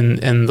have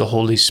in the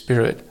Holy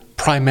Spirit,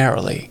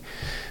 primarily.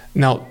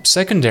 Now,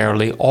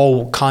 secondarily,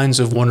 all kinds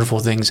of wonderful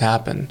things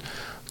happen.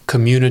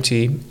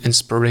 Community,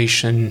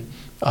 inspiration,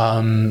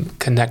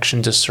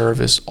 connection to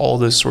service, all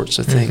those sorts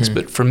of things.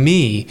 But for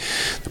me,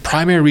 the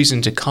primary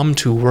reason to come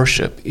to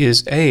worship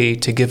is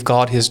to give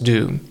God his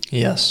due.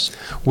 Yes.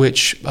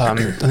 Which I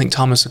think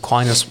Thomas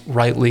Aquinas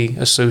rightly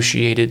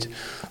associated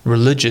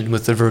religion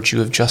with the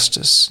virtue of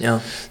justice.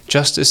 Yeah.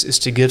 Justice is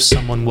to give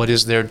someone what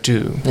is their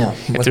due. Yeah.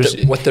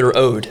 What they're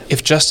owed.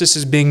 If justice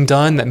is being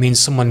done, that means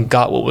someone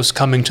got what was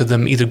coming to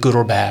them, either good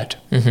or bad.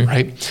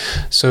 Right?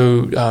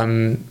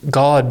 So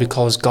God,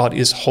 because God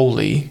is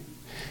holy,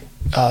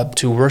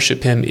 to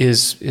worship him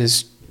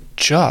is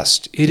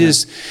just. It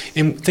is,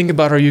 and think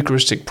about our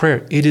Eucharistic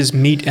prayer, it is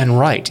meet and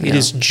right. It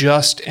is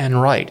just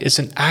and right. It's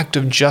an act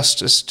of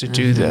justice to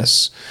do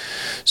this.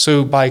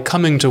 So by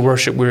coming to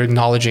worship, we're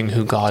acknowledging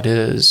who God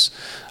is,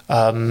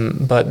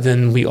 but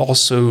then we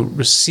also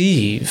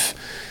receive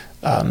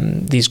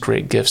these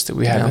great gifts that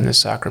we have in the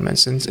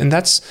sacraments. And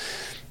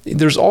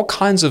there's all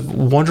kinds of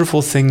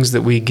wonderful things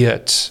that we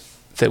get,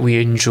 that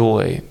we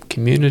enjoy,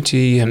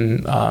 community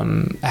and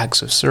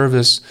acts of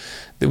service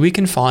that we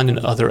can find in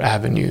other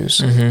avenues.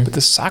 But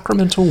the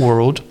sacramental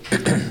world,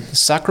 the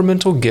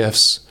sacramental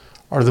gifts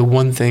are the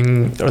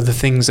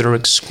things that are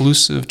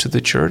exclusive to the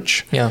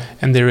church. Yeah.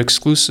 And they're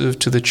exclusive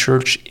to the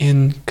church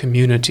in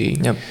community.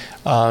 Yep.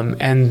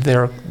 And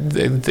they're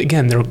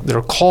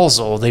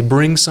causal. They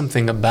bring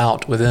something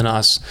about within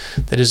us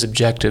that is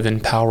objective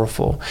and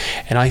powerful.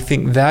 And I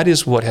think that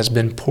is what has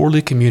been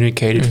poorly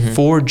communicated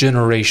for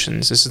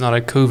generations. This is not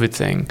a COVID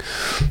thing.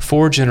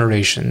 For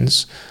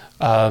generations.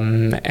 I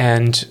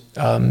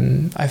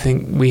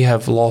think we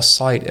have lost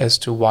sight as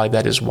to why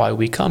that is why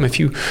we come. I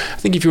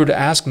think if you were to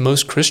ask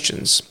most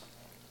Christians,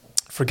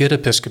 forget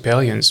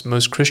Episcopalians,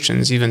 most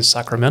Christians, even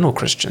sacramental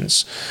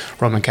Christians,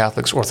 Roman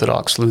Catholics,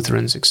 Orthodox,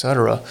 Lutherans,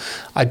 etc.,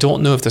 I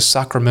don't know if the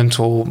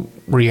sacramental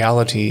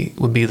reality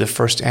would be the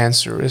first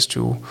answer as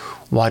to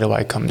why do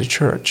I come to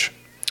church.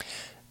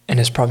 And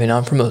it's probably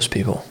not for most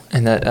people.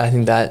 And that I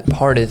think that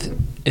part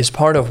is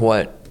part of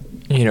what,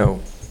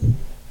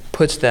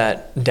 puts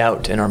that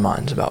doubt in our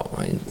minds about,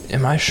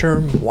 am I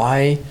sure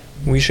why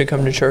we should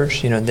come to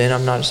church? Then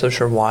I'm not so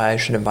sure why I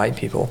should invite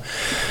people.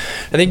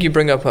 I think you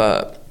bring up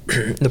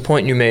the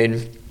point you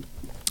made,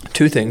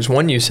 two things.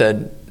 One, you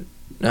said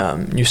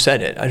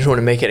it. I just want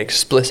to make it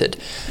explicit.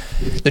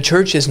 The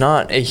church is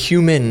not a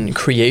human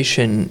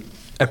creation,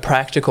 a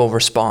practical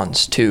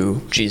response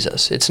to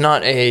Jesus. It's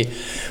not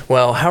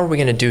how are we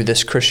going to do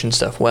this Christian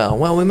stuff?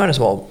 Well, we might as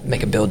well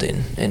make a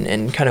building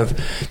and kind of,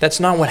 that's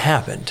not what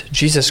happened.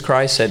 Jesus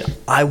Christ said,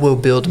 I will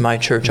build my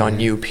church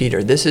on you,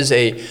 Peter. This is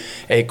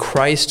a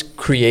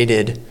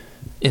Christ-created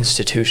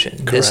institution.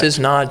 Correct. This is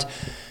not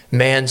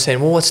man saying,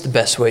 well, what's the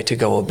best way to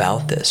go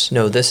about this?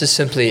 No, this is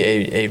simply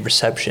a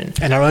reception.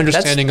 And our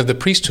understanding of the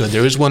priesthood,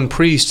 there is one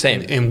priest,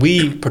 same. And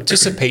we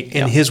participate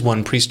in his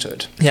one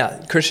priesthood.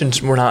 Yeah, Christians,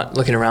 we're not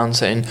looking around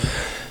saying,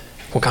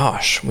 well,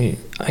 gosh,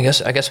 I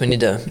guess we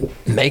need to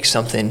make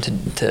something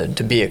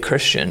to be a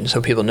Christian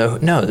so people know.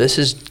 No, this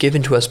is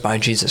given to us by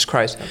Jesus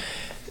Christ.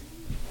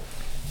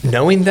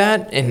 Knowing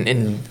that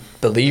and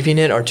believing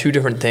it are two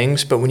different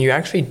things, but when you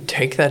actually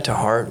take that to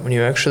heart, when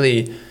you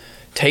actually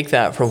take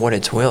that for what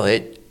it's will,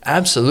 it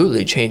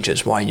absolutely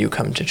changes why you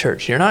come to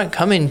church. You're not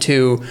coming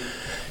to,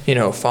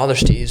 Father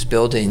Steve's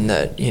building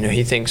that,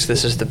 he thinks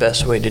this is the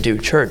best way to do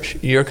church.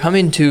 You're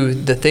coming to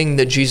the thing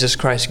that Jesus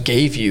Christ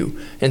gave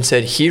you and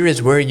said, here is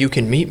where you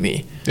can meet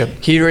me. Yep.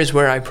 Here is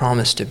where I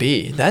promise to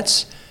be.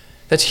 That's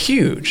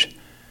huge.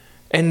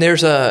 And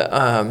there's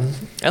a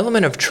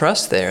element of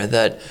trust there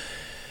that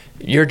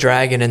you're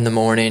dragging in the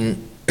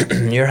morning,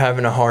 you're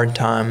having a hard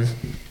time.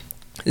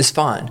 It's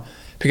fine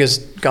because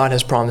God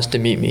has promised to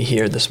meet me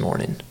here this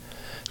morning.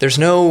 There's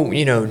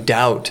no,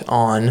 doubt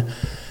on,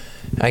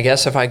 I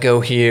guess if I go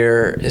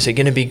here, is it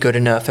going to be good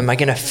enough? Am I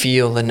going to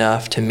feel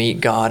enough to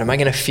meet God? Am I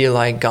going to feel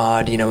like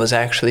God, is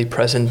actually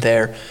present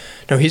there?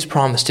 No, he's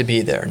promised to be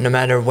there. No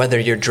matter whether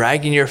you're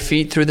dragging your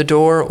feet through the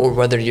door or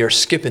whether you're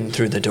skipping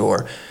through the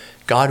door,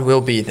 God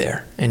will be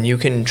there, and you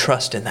can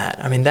trust in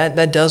that. I mean,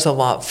 that does a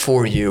lot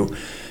for you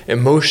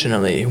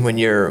emotionally when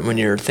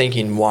you're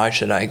thinking, why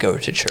should I go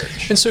to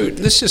church? And so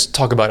let's just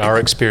talk about our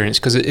experience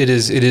because it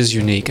is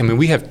unique. I mean,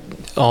 we have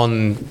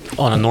on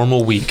a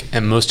normal week,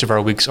 and most of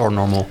our weeks are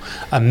normal,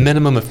 a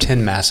minimum of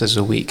 10 masses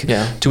a week,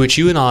 to which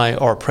you and I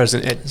are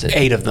present at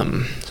 8 of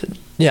them.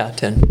 Yeah,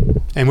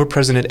 10. And we're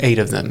present at 8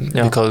 of them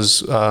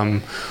because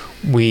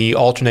we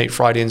alternate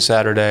Friday and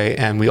Saturday,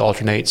 and we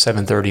alternate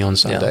 7:30 on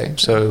Sunday. Yeah.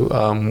 So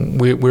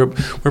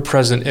we're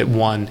present at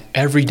 1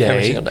 every day.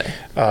 Every single day.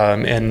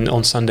 And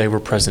on Sunday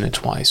we're present at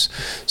twice.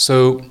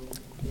 So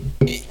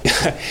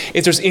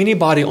if there's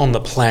anybody on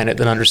the planet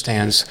that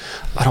understands,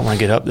 I don't want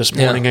to get up this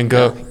morning and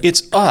go,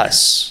 it's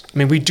us. I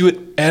mean, we do it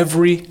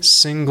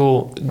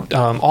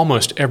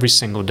almost every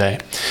single day.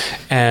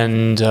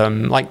 And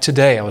like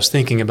today, I was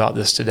thinking about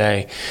this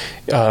today.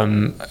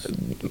 You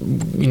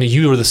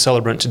were the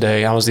celebrant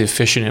today. I was the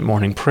officiant at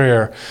morning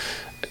prayer.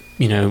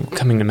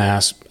 Coming to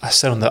Mass,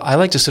 I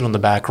like to sit on the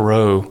back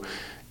row.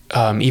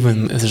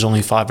 Even if there's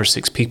only 5 or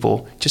 6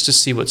 people, just to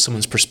see what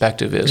someone's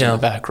perspective is on the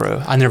back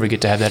row. I never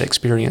get to have that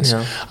experience.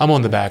 Yeah. I'm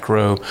on the back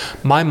row.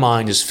 My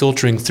mind is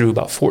filtering through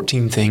about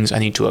 14 things I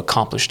need to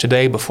accomplish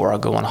today before I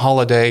go on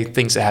holiday,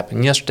 things that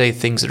happened yesterday,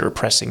 things that are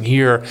pressing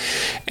here.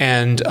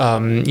 And,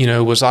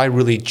 was I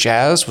really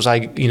jazzed? Was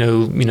I,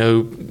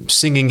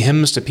 singing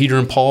hymns to Peter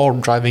and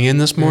Paul driving in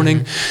this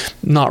morning?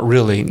 Mm-hmm. Not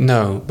really,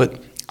 no.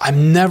 But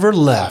I'm never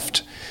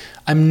left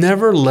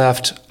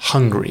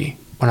hungry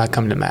when I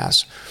come to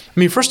Mass. I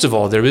mean, first of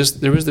all, there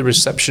is the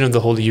reception of the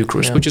Holy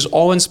Eucharist, which is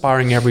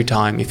awe-inspiring every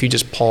time if you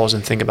just pause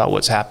and think about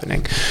what's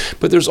happening.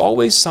 But there's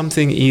always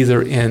something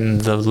either in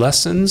the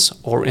lessons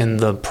or in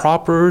the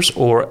propers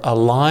or a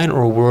line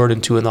or a word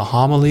in the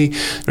homily.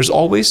 There's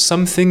always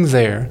something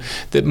there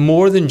that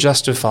more than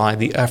justify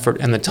the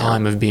effort and the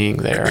time of being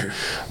there.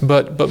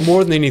 But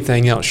more than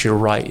anything else, you're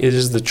right. It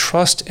is the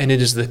trust and it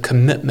is the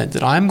commitment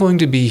that I'm going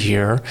to be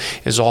here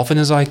as often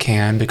as I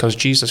can because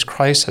Jesus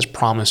Christ has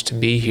promised to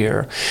be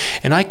here.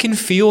 And I can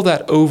feel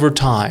that over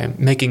time,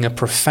 making a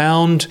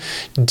profound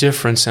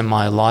difference in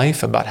my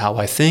life about how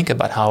I think,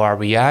 about how I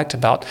react,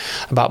 about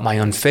my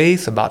own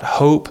faith, about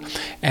hope.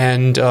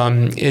 And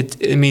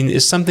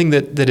it's something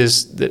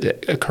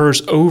that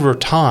occurs over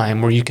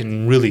time where you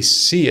can really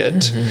see it.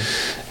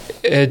 Mm-hmm.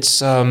 It's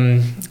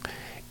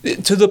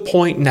to the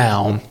point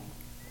now,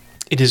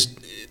 this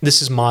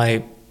is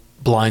my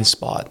blind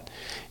spot.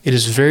 It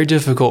is very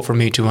difficult for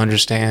me to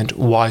understand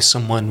why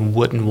someone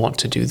wouldn't want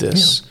to do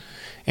this,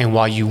 and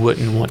why you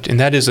wouldn't want to. And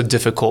that is a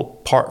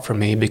difficult part for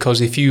me, because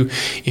if you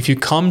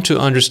come to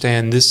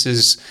understand this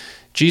is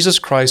Jesus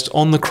Christ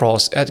on the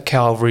cross at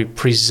Calvary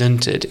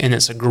presented, and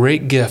it's a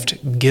great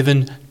gift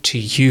given to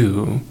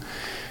you,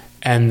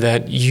 and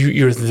that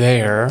you're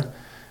there,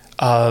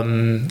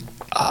 why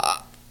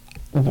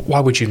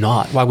would you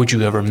not? Why would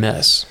you ever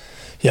miss?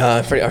 Yeah,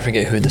 I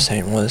forget who the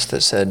saint was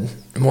that said,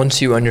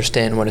 once you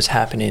understand what is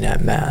happening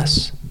at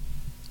Mass,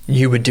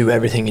 you would do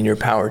everything in your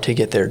power to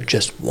get there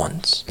just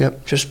once.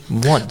 Yep. Just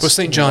once. Well,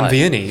 St. John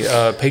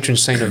Vianney, patron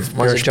saint of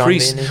parish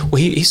priests,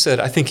 well, he said,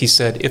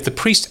 if the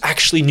priest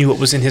actually knew what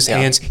was in his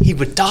hands, he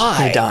would die.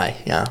 He would die,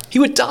 yeah. He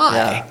would die.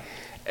 Yeah.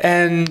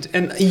 And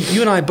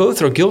you and I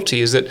both are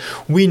guilty, is that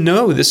we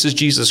know this is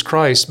Jesus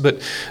Christ,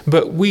 but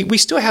we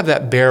still have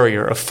that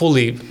barrier of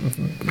fully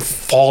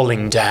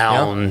falling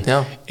down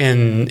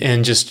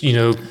in just,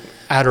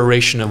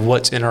 adoration of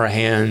what's in our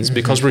hands,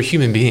 because we're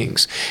human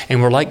beings, and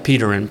we're like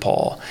Peter and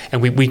Paul,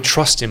 and we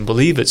trust him,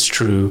 believe it's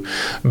true,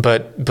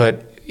 but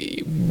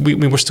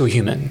we're still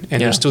human,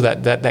 and there's still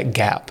that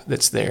gap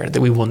that's there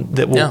that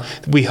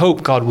we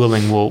hope, God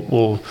willing,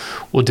 will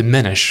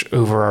diminish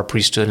over our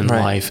priesthood and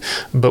life,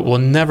 but will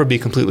never be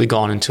completely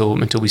gone until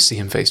we see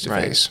him face to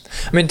face.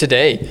 I mean,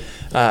 today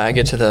I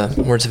get to the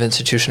words of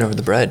institution over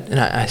the bread, and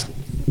I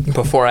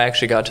before I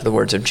actually got to the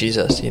words of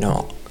Jesus,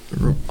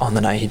 on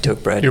the night he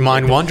took bread. Your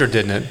mind wandered,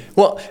 didn't it?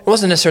 Well, it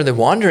wasn't necessarily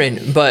wandering,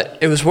 but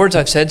it was words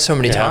I've said so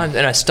many times,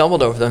 and I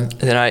stumbled over them,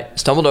 and then I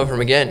stumbled over them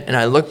again, and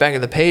I looked back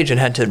at the page and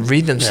had to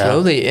read them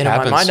slowly, and in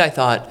my mind I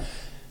thought,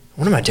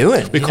 what am I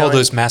doing? We call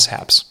those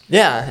mishaps.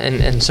 Yeah,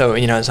 and so,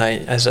 as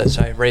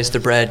I raised the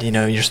bread,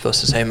 you're supposed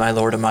to say, my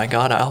Lord and my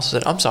God. I also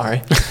said, I'm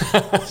sorry.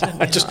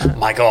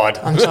 My God.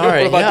 I'm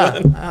sorry,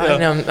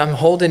 I'm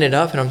holding it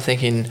up, and I'm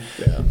thinking,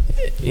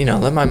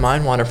 let my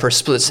mind wander for a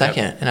split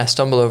second, and I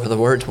stumble over the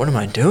words. What am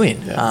I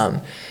doing? Yeah.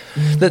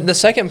 The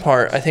second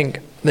part, I think,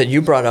 that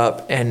you brought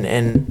up,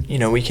 and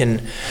we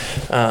can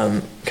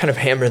kind of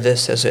hammer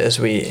this as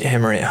we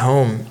hammer it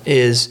home,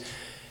 is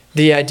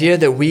the idea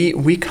that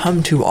we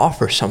come to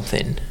offer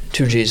something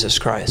to Jesus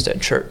Christ at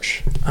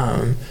church.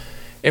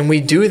 And we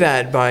do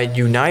that by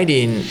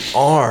uniting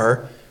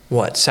our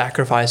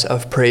sacrifice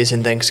of praise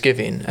and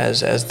thanksgiving,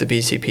 as the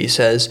BCP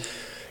says,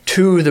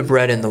 to the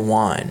bread and the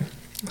wine.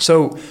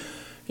 So,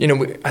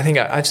 I think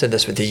I've said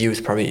this with the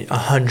youth probably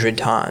 100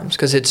 times,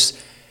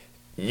 because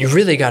you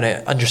really got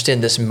to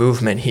understand this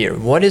movement here.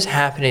 What is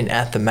happening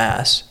at the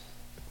Mass?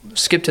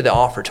 Skip to the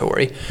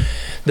offertory.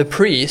 The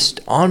priest,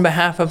 on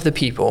behalf of the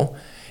people,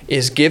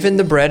 is given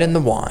the bread and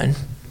the wine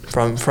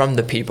from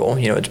the people.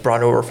 It's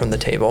brought over from the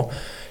table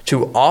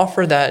to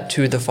offer that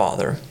to the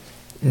Father.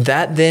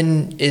 That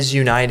then is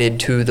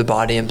united to the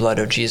body and blood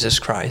of Jesus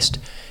Christ,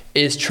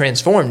 is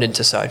transformed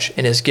into such,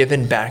 and is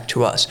given back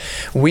to us.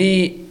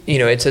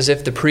 It's as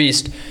if the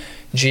priest,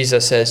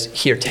 Jesus says,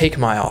 here, take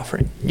my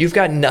offering. You've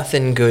got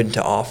nothing good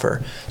to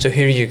offer, so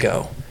here you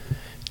go.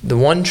 The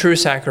one true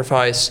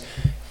sacrifice,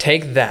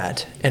 take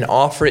that and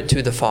offer it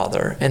to the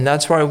Father. And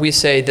that's why we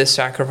say this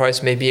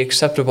sacrifice may be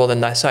acceptable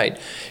in thy sight,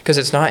 because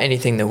it's not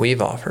anything that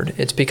we've offered.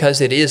 It's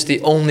because it is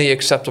the only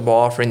acceptable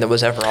offering that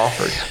was ever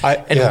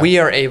offered. We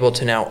are able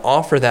to now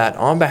offer that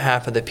on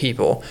behalf of the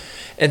people.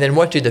 And then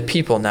what do the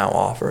people now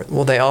offer?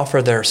 Well, they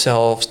offer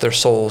themselves, their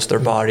souls, their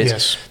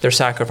bodies, their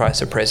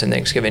sacrifice of praise and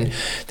thanksgiving.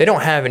 They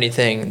don't have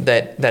anything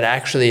that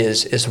actually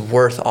is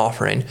worth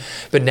offering.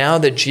 But now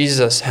that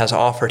Jesus has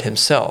offered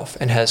himself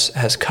and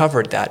has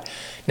covered that,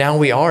 now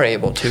we are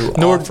able to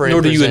offer.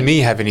 Nor do you and me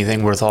have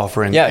anything worth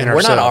offering. Yeah,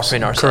 we're not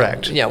offering ourselves.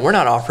 Correct. Yeah, we're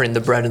not offering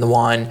the bread and the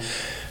wine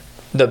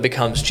that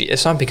becomes.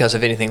 It's not because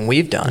of anything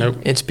we've done. Nope.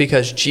 It's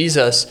because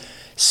Jesus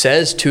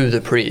says to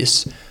the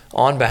priests,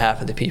 on behalf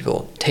of the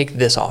people, take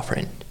this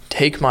offering,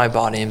 take my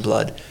body and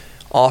blood,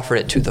 offer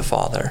it to the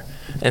Father,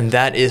 and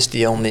that is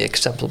the only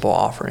acceptable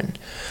offering.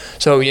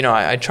 So,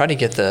 I try to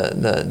get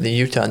the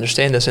youth to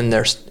understand this,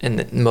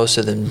 and most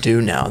of them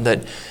do now,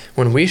 that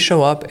when we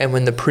show up and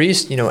when the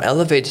priest,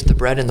 elevates the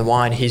bread and the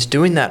wine, he's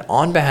doing that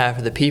on behalf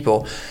of the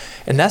people,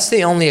 and that's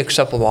the only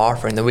acceptable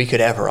offering that we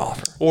could ever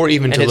offer. Or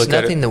even and it's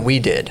nothing that we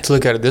did. To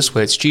look at it this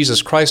way, it's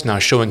Jesus Christ now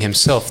showing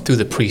himself through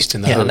the priest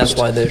and the host. And that's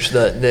why there's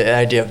the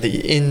idea of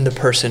in the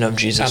person of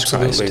Jesus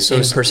Christ, so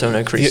in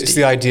persona Christi. It's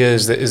the idea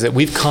is that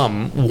we've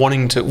come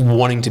wanting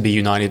to be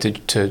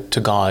united to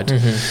God.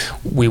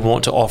 Mm-hmm. We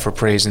want to offer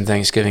praise and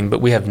thanksgiving,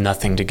 but we have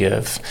nothing to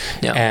give.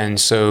 Yeah. And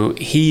so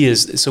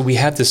we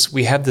have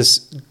this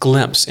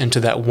glimpse into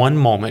that one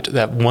moment,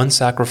 that one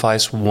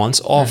sacrifice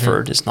once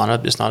offered.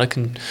 Mm-hmm. It's not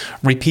a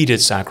repeated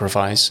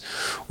sacrifice,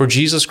 where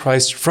Jesus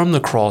Christ from the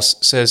cross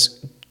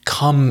says,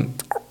 come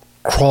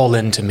crawl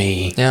into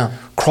me. Yeah.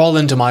 Crawl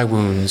into my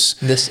wounds.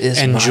 This is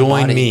and my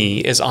join body.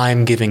 me as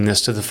I'm giving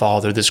this to the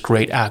Father, this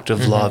great act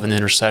of love and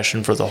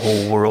intercession for the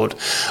whole world.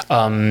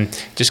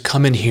 Just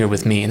come in here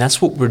with me. And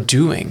that's what we're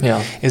doing,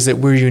 is that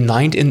we're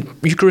united. In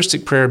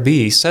Eucharistic Prayer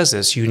B says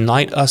this,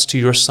 unite us to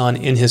your Son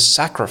in his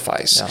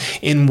sacrifice,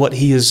 in what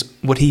he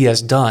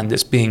has done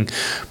that's being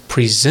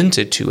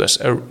presented to us,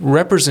 a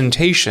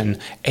representation,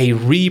 a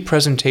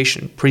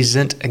representation,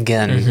 present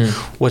again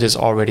what has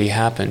already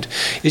happened.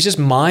 It's just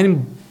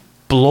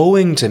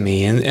mind-blowing to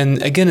me,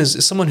 and again,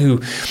 as someone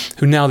who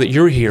now that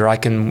you're here, I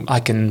can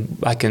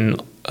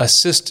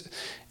assist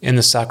in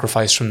the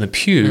sacrifice from the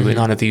pew and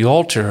on at the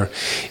altar,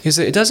 is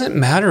that it doesn't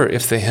matter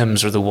if the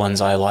hymns are the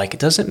ones I like. It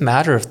doesn't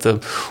matter if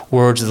the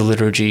words of the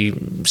liturgy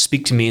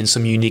speak to me in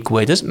some unique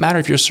way. It doesn't matter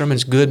if your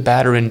sermon's good,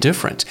 bad, or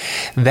indifferent.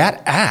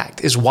 That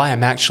act is why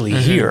I'm actually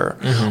here.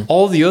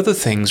 All the other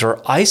things are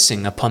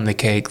icing upon the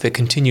cake that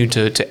continue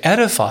to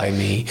edify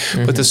me,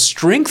 but the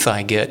strength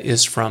I get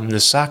is from the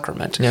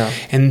sacrament.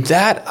 And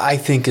that, I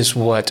think, is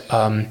what,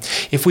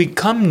 if we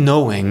come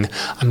knowing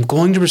I'm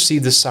going to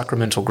receive this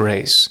sacramental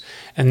grace,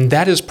 and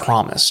that is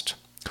promised.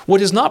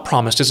 What is not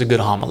promised is a good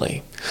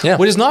homily.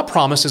 What is not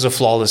promised is a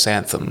flawless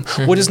anthem.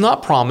 What is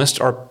not promised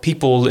are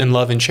people in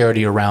love and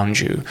charity around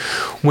you.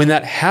 When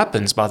that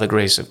happens by the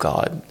grace of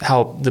God,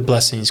 how the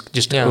blessings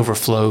just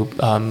overflow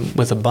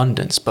with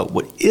abundance. But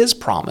what is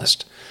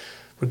promised,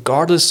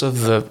 regardless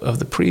of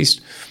the priest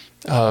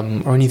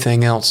or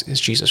anything else, is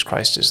Jesus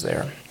Christ is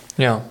there.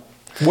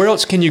 Where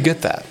else can you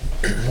get that?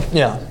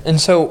 And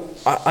so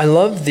I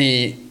love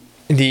the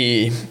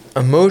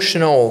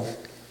emotional,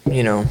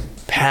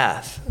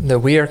 path that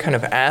we are kind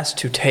of asked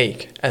to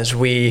take as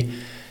we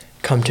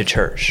come to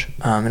church.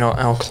 And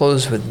I'll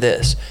close with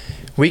this.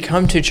 We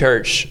come to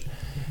church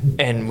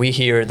and we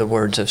hear the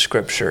words of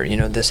Scripture,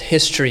 this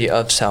history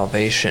of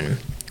salvation.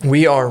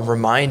 We are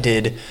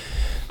reminded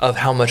of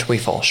how much we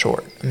fall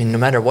short. I mean, no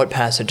matter what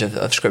passage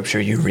of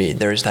Scripture you read,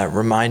 there's that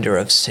reminder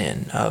of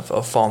sin,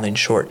 of falling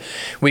short.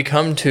 We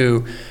come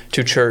to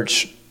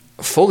church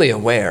fully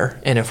aware,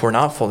 and if we're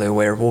not fully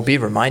aware, we'll be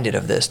reminded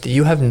of this, that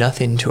you have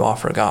nothing to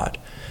offer God.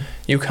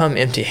 You come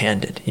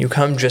empty-handed. You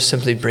come just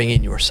simply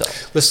bringing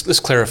yourself. Let's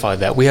clarify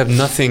that. We have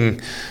nothing.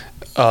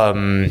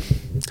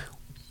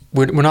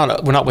 We're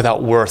not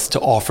without worth to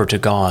offer to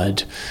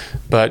God,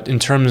 but in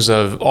terms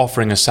of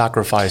offering a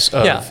sacrifice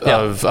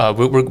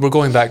we're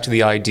going back to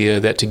the idea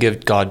that to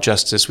give God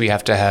justice, we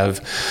have to have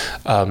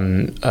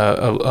an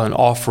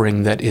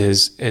offering that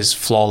is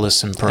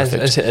flawless and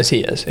perfect, as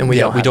He is, and we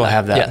don't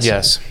have that.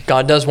 Yes,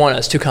 God does want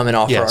us to come and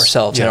offer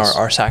ourselves and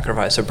our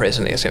sacrifice of praise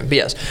and thanksgiving. But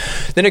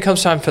yes, then it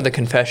comes time for the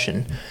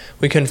confession.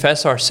 We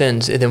confess our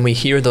sins, and then we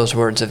hear those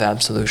words of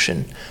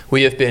absolution.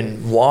 We have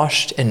been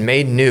washed and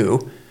made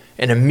new.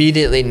 And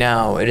immediately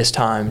now it is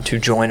time to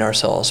join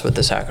ourselves with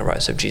the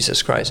sacrifice of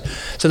Jesus Christ.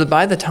 So that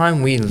by the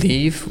time we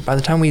leave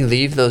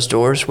those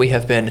doors, we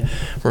have been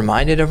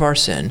reminded of our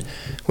sin.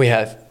 We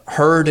have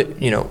heard,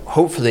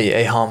 hopefully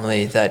a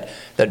homily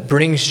that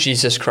brings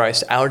Jesus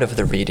Christ out of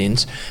the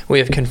readings. We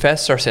have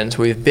confessed our sins.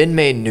 We have been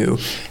made new.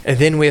 And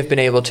then we have been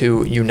able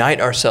to unite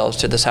ourselves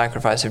to the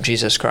sacrifice of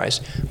Jesus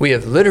Christ. We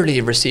have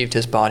literally received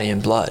his body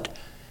and blood.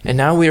 And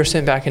now we are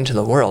sent back into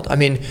the world. I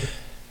mean,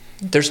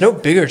 there's no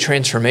bigger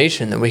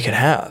transformation that we could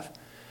have,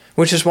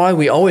 which is why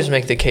we always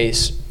make the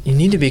case, you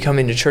need to be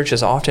coming to church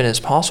as often as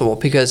possible,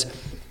 because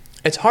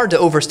it's hard to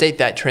overstate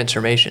that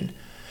transformation.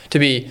 To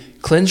be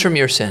cleansed from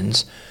your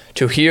sins,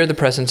 to hear the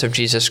presence of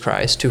Jesus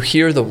Christ, to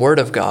hear the Word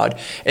of God,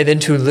 and then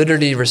to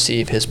literally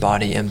receive his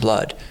body and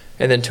blood,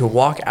 and then to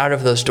walk out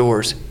of those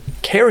doors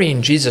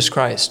carrying Jesus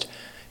Christ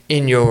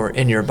in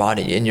your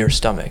body, in your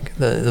stomach,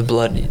 the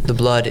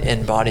blood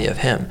and body of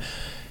him.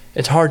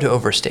 It's hard to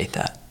overstate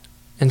that.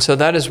 And so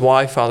that is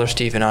why Father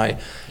Steve and I,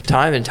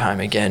 time and time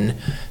again,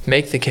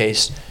 make the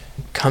case,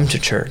 come to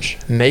church,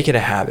 make it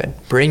a habit,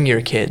 bring your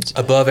kids.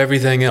 Above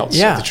everything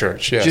else at the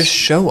church, yes. Just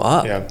show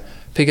up.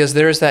 Because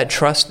there's that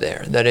trust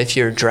there, that if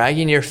you're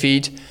dragging your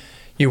feet,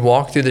 you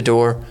walk through the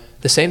door,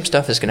 the same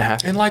stuff is going to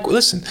happen. And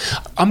listen,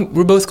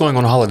 we're both going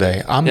on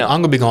holiday. I'm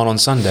going to be gone on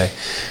Sunday.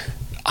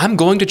 I'm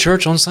going to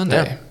church on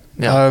Sunday.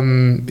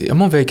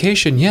 I'm on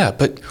vacation,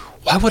 but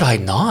why would I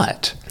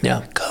not?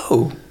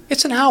 Go.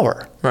 It's an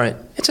hour. Right.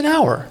 It's an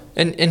hour.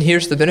 And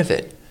here's the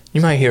benefit.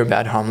 You might hear a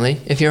bad homily.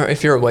 If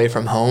you're away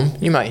from home,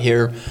 you might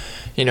hear,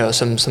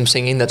 some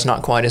singing that's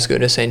not quite as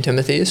good as St.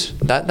 Timothy's.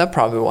 That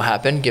probably will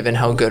happen, given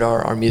how good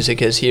our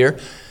music is here.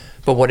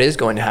 But what is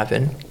going to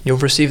happen, you'll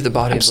receive the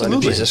body and blood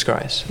of Jesus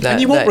Christ.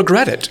 And you won't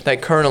regret it.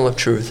 That kernel of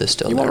truth is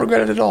still there. You won't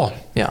regret it at all.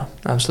 Yeah,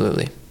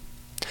 absolutely.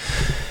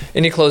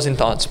 Any closing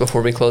thoughts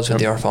before we close with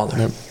the Our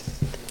Father?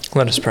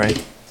 Let us pray.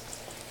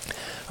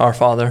 Our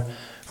Father,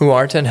 who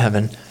art in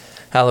heaven,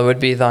 hallowed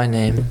be thy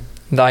name.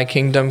 Thy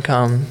kingdom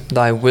come,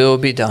 thy will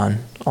be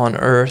done, on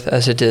earth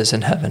as it is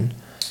in heaven.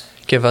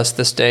 Give us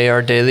this day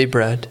our daily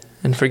bread,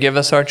 and forgive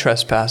us our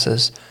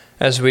trespasses,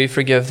 as we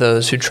forgive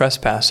those who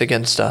trespass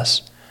against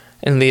us.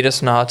 And lead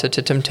us not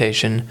into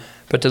temptation,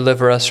 but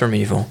deliver us from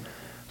evil.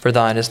 For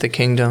thine is the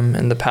kingdom,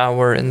 and the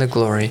power, and the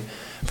glory,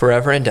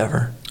 forever and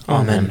ever.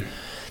 Amen.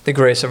 The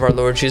grace of our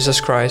Lord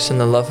Jesus Christ and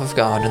the love of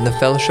God and the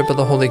fellowship of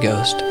the Holy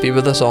Ghost be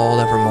with us all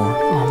evermore.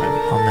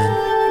 Amen. Amen.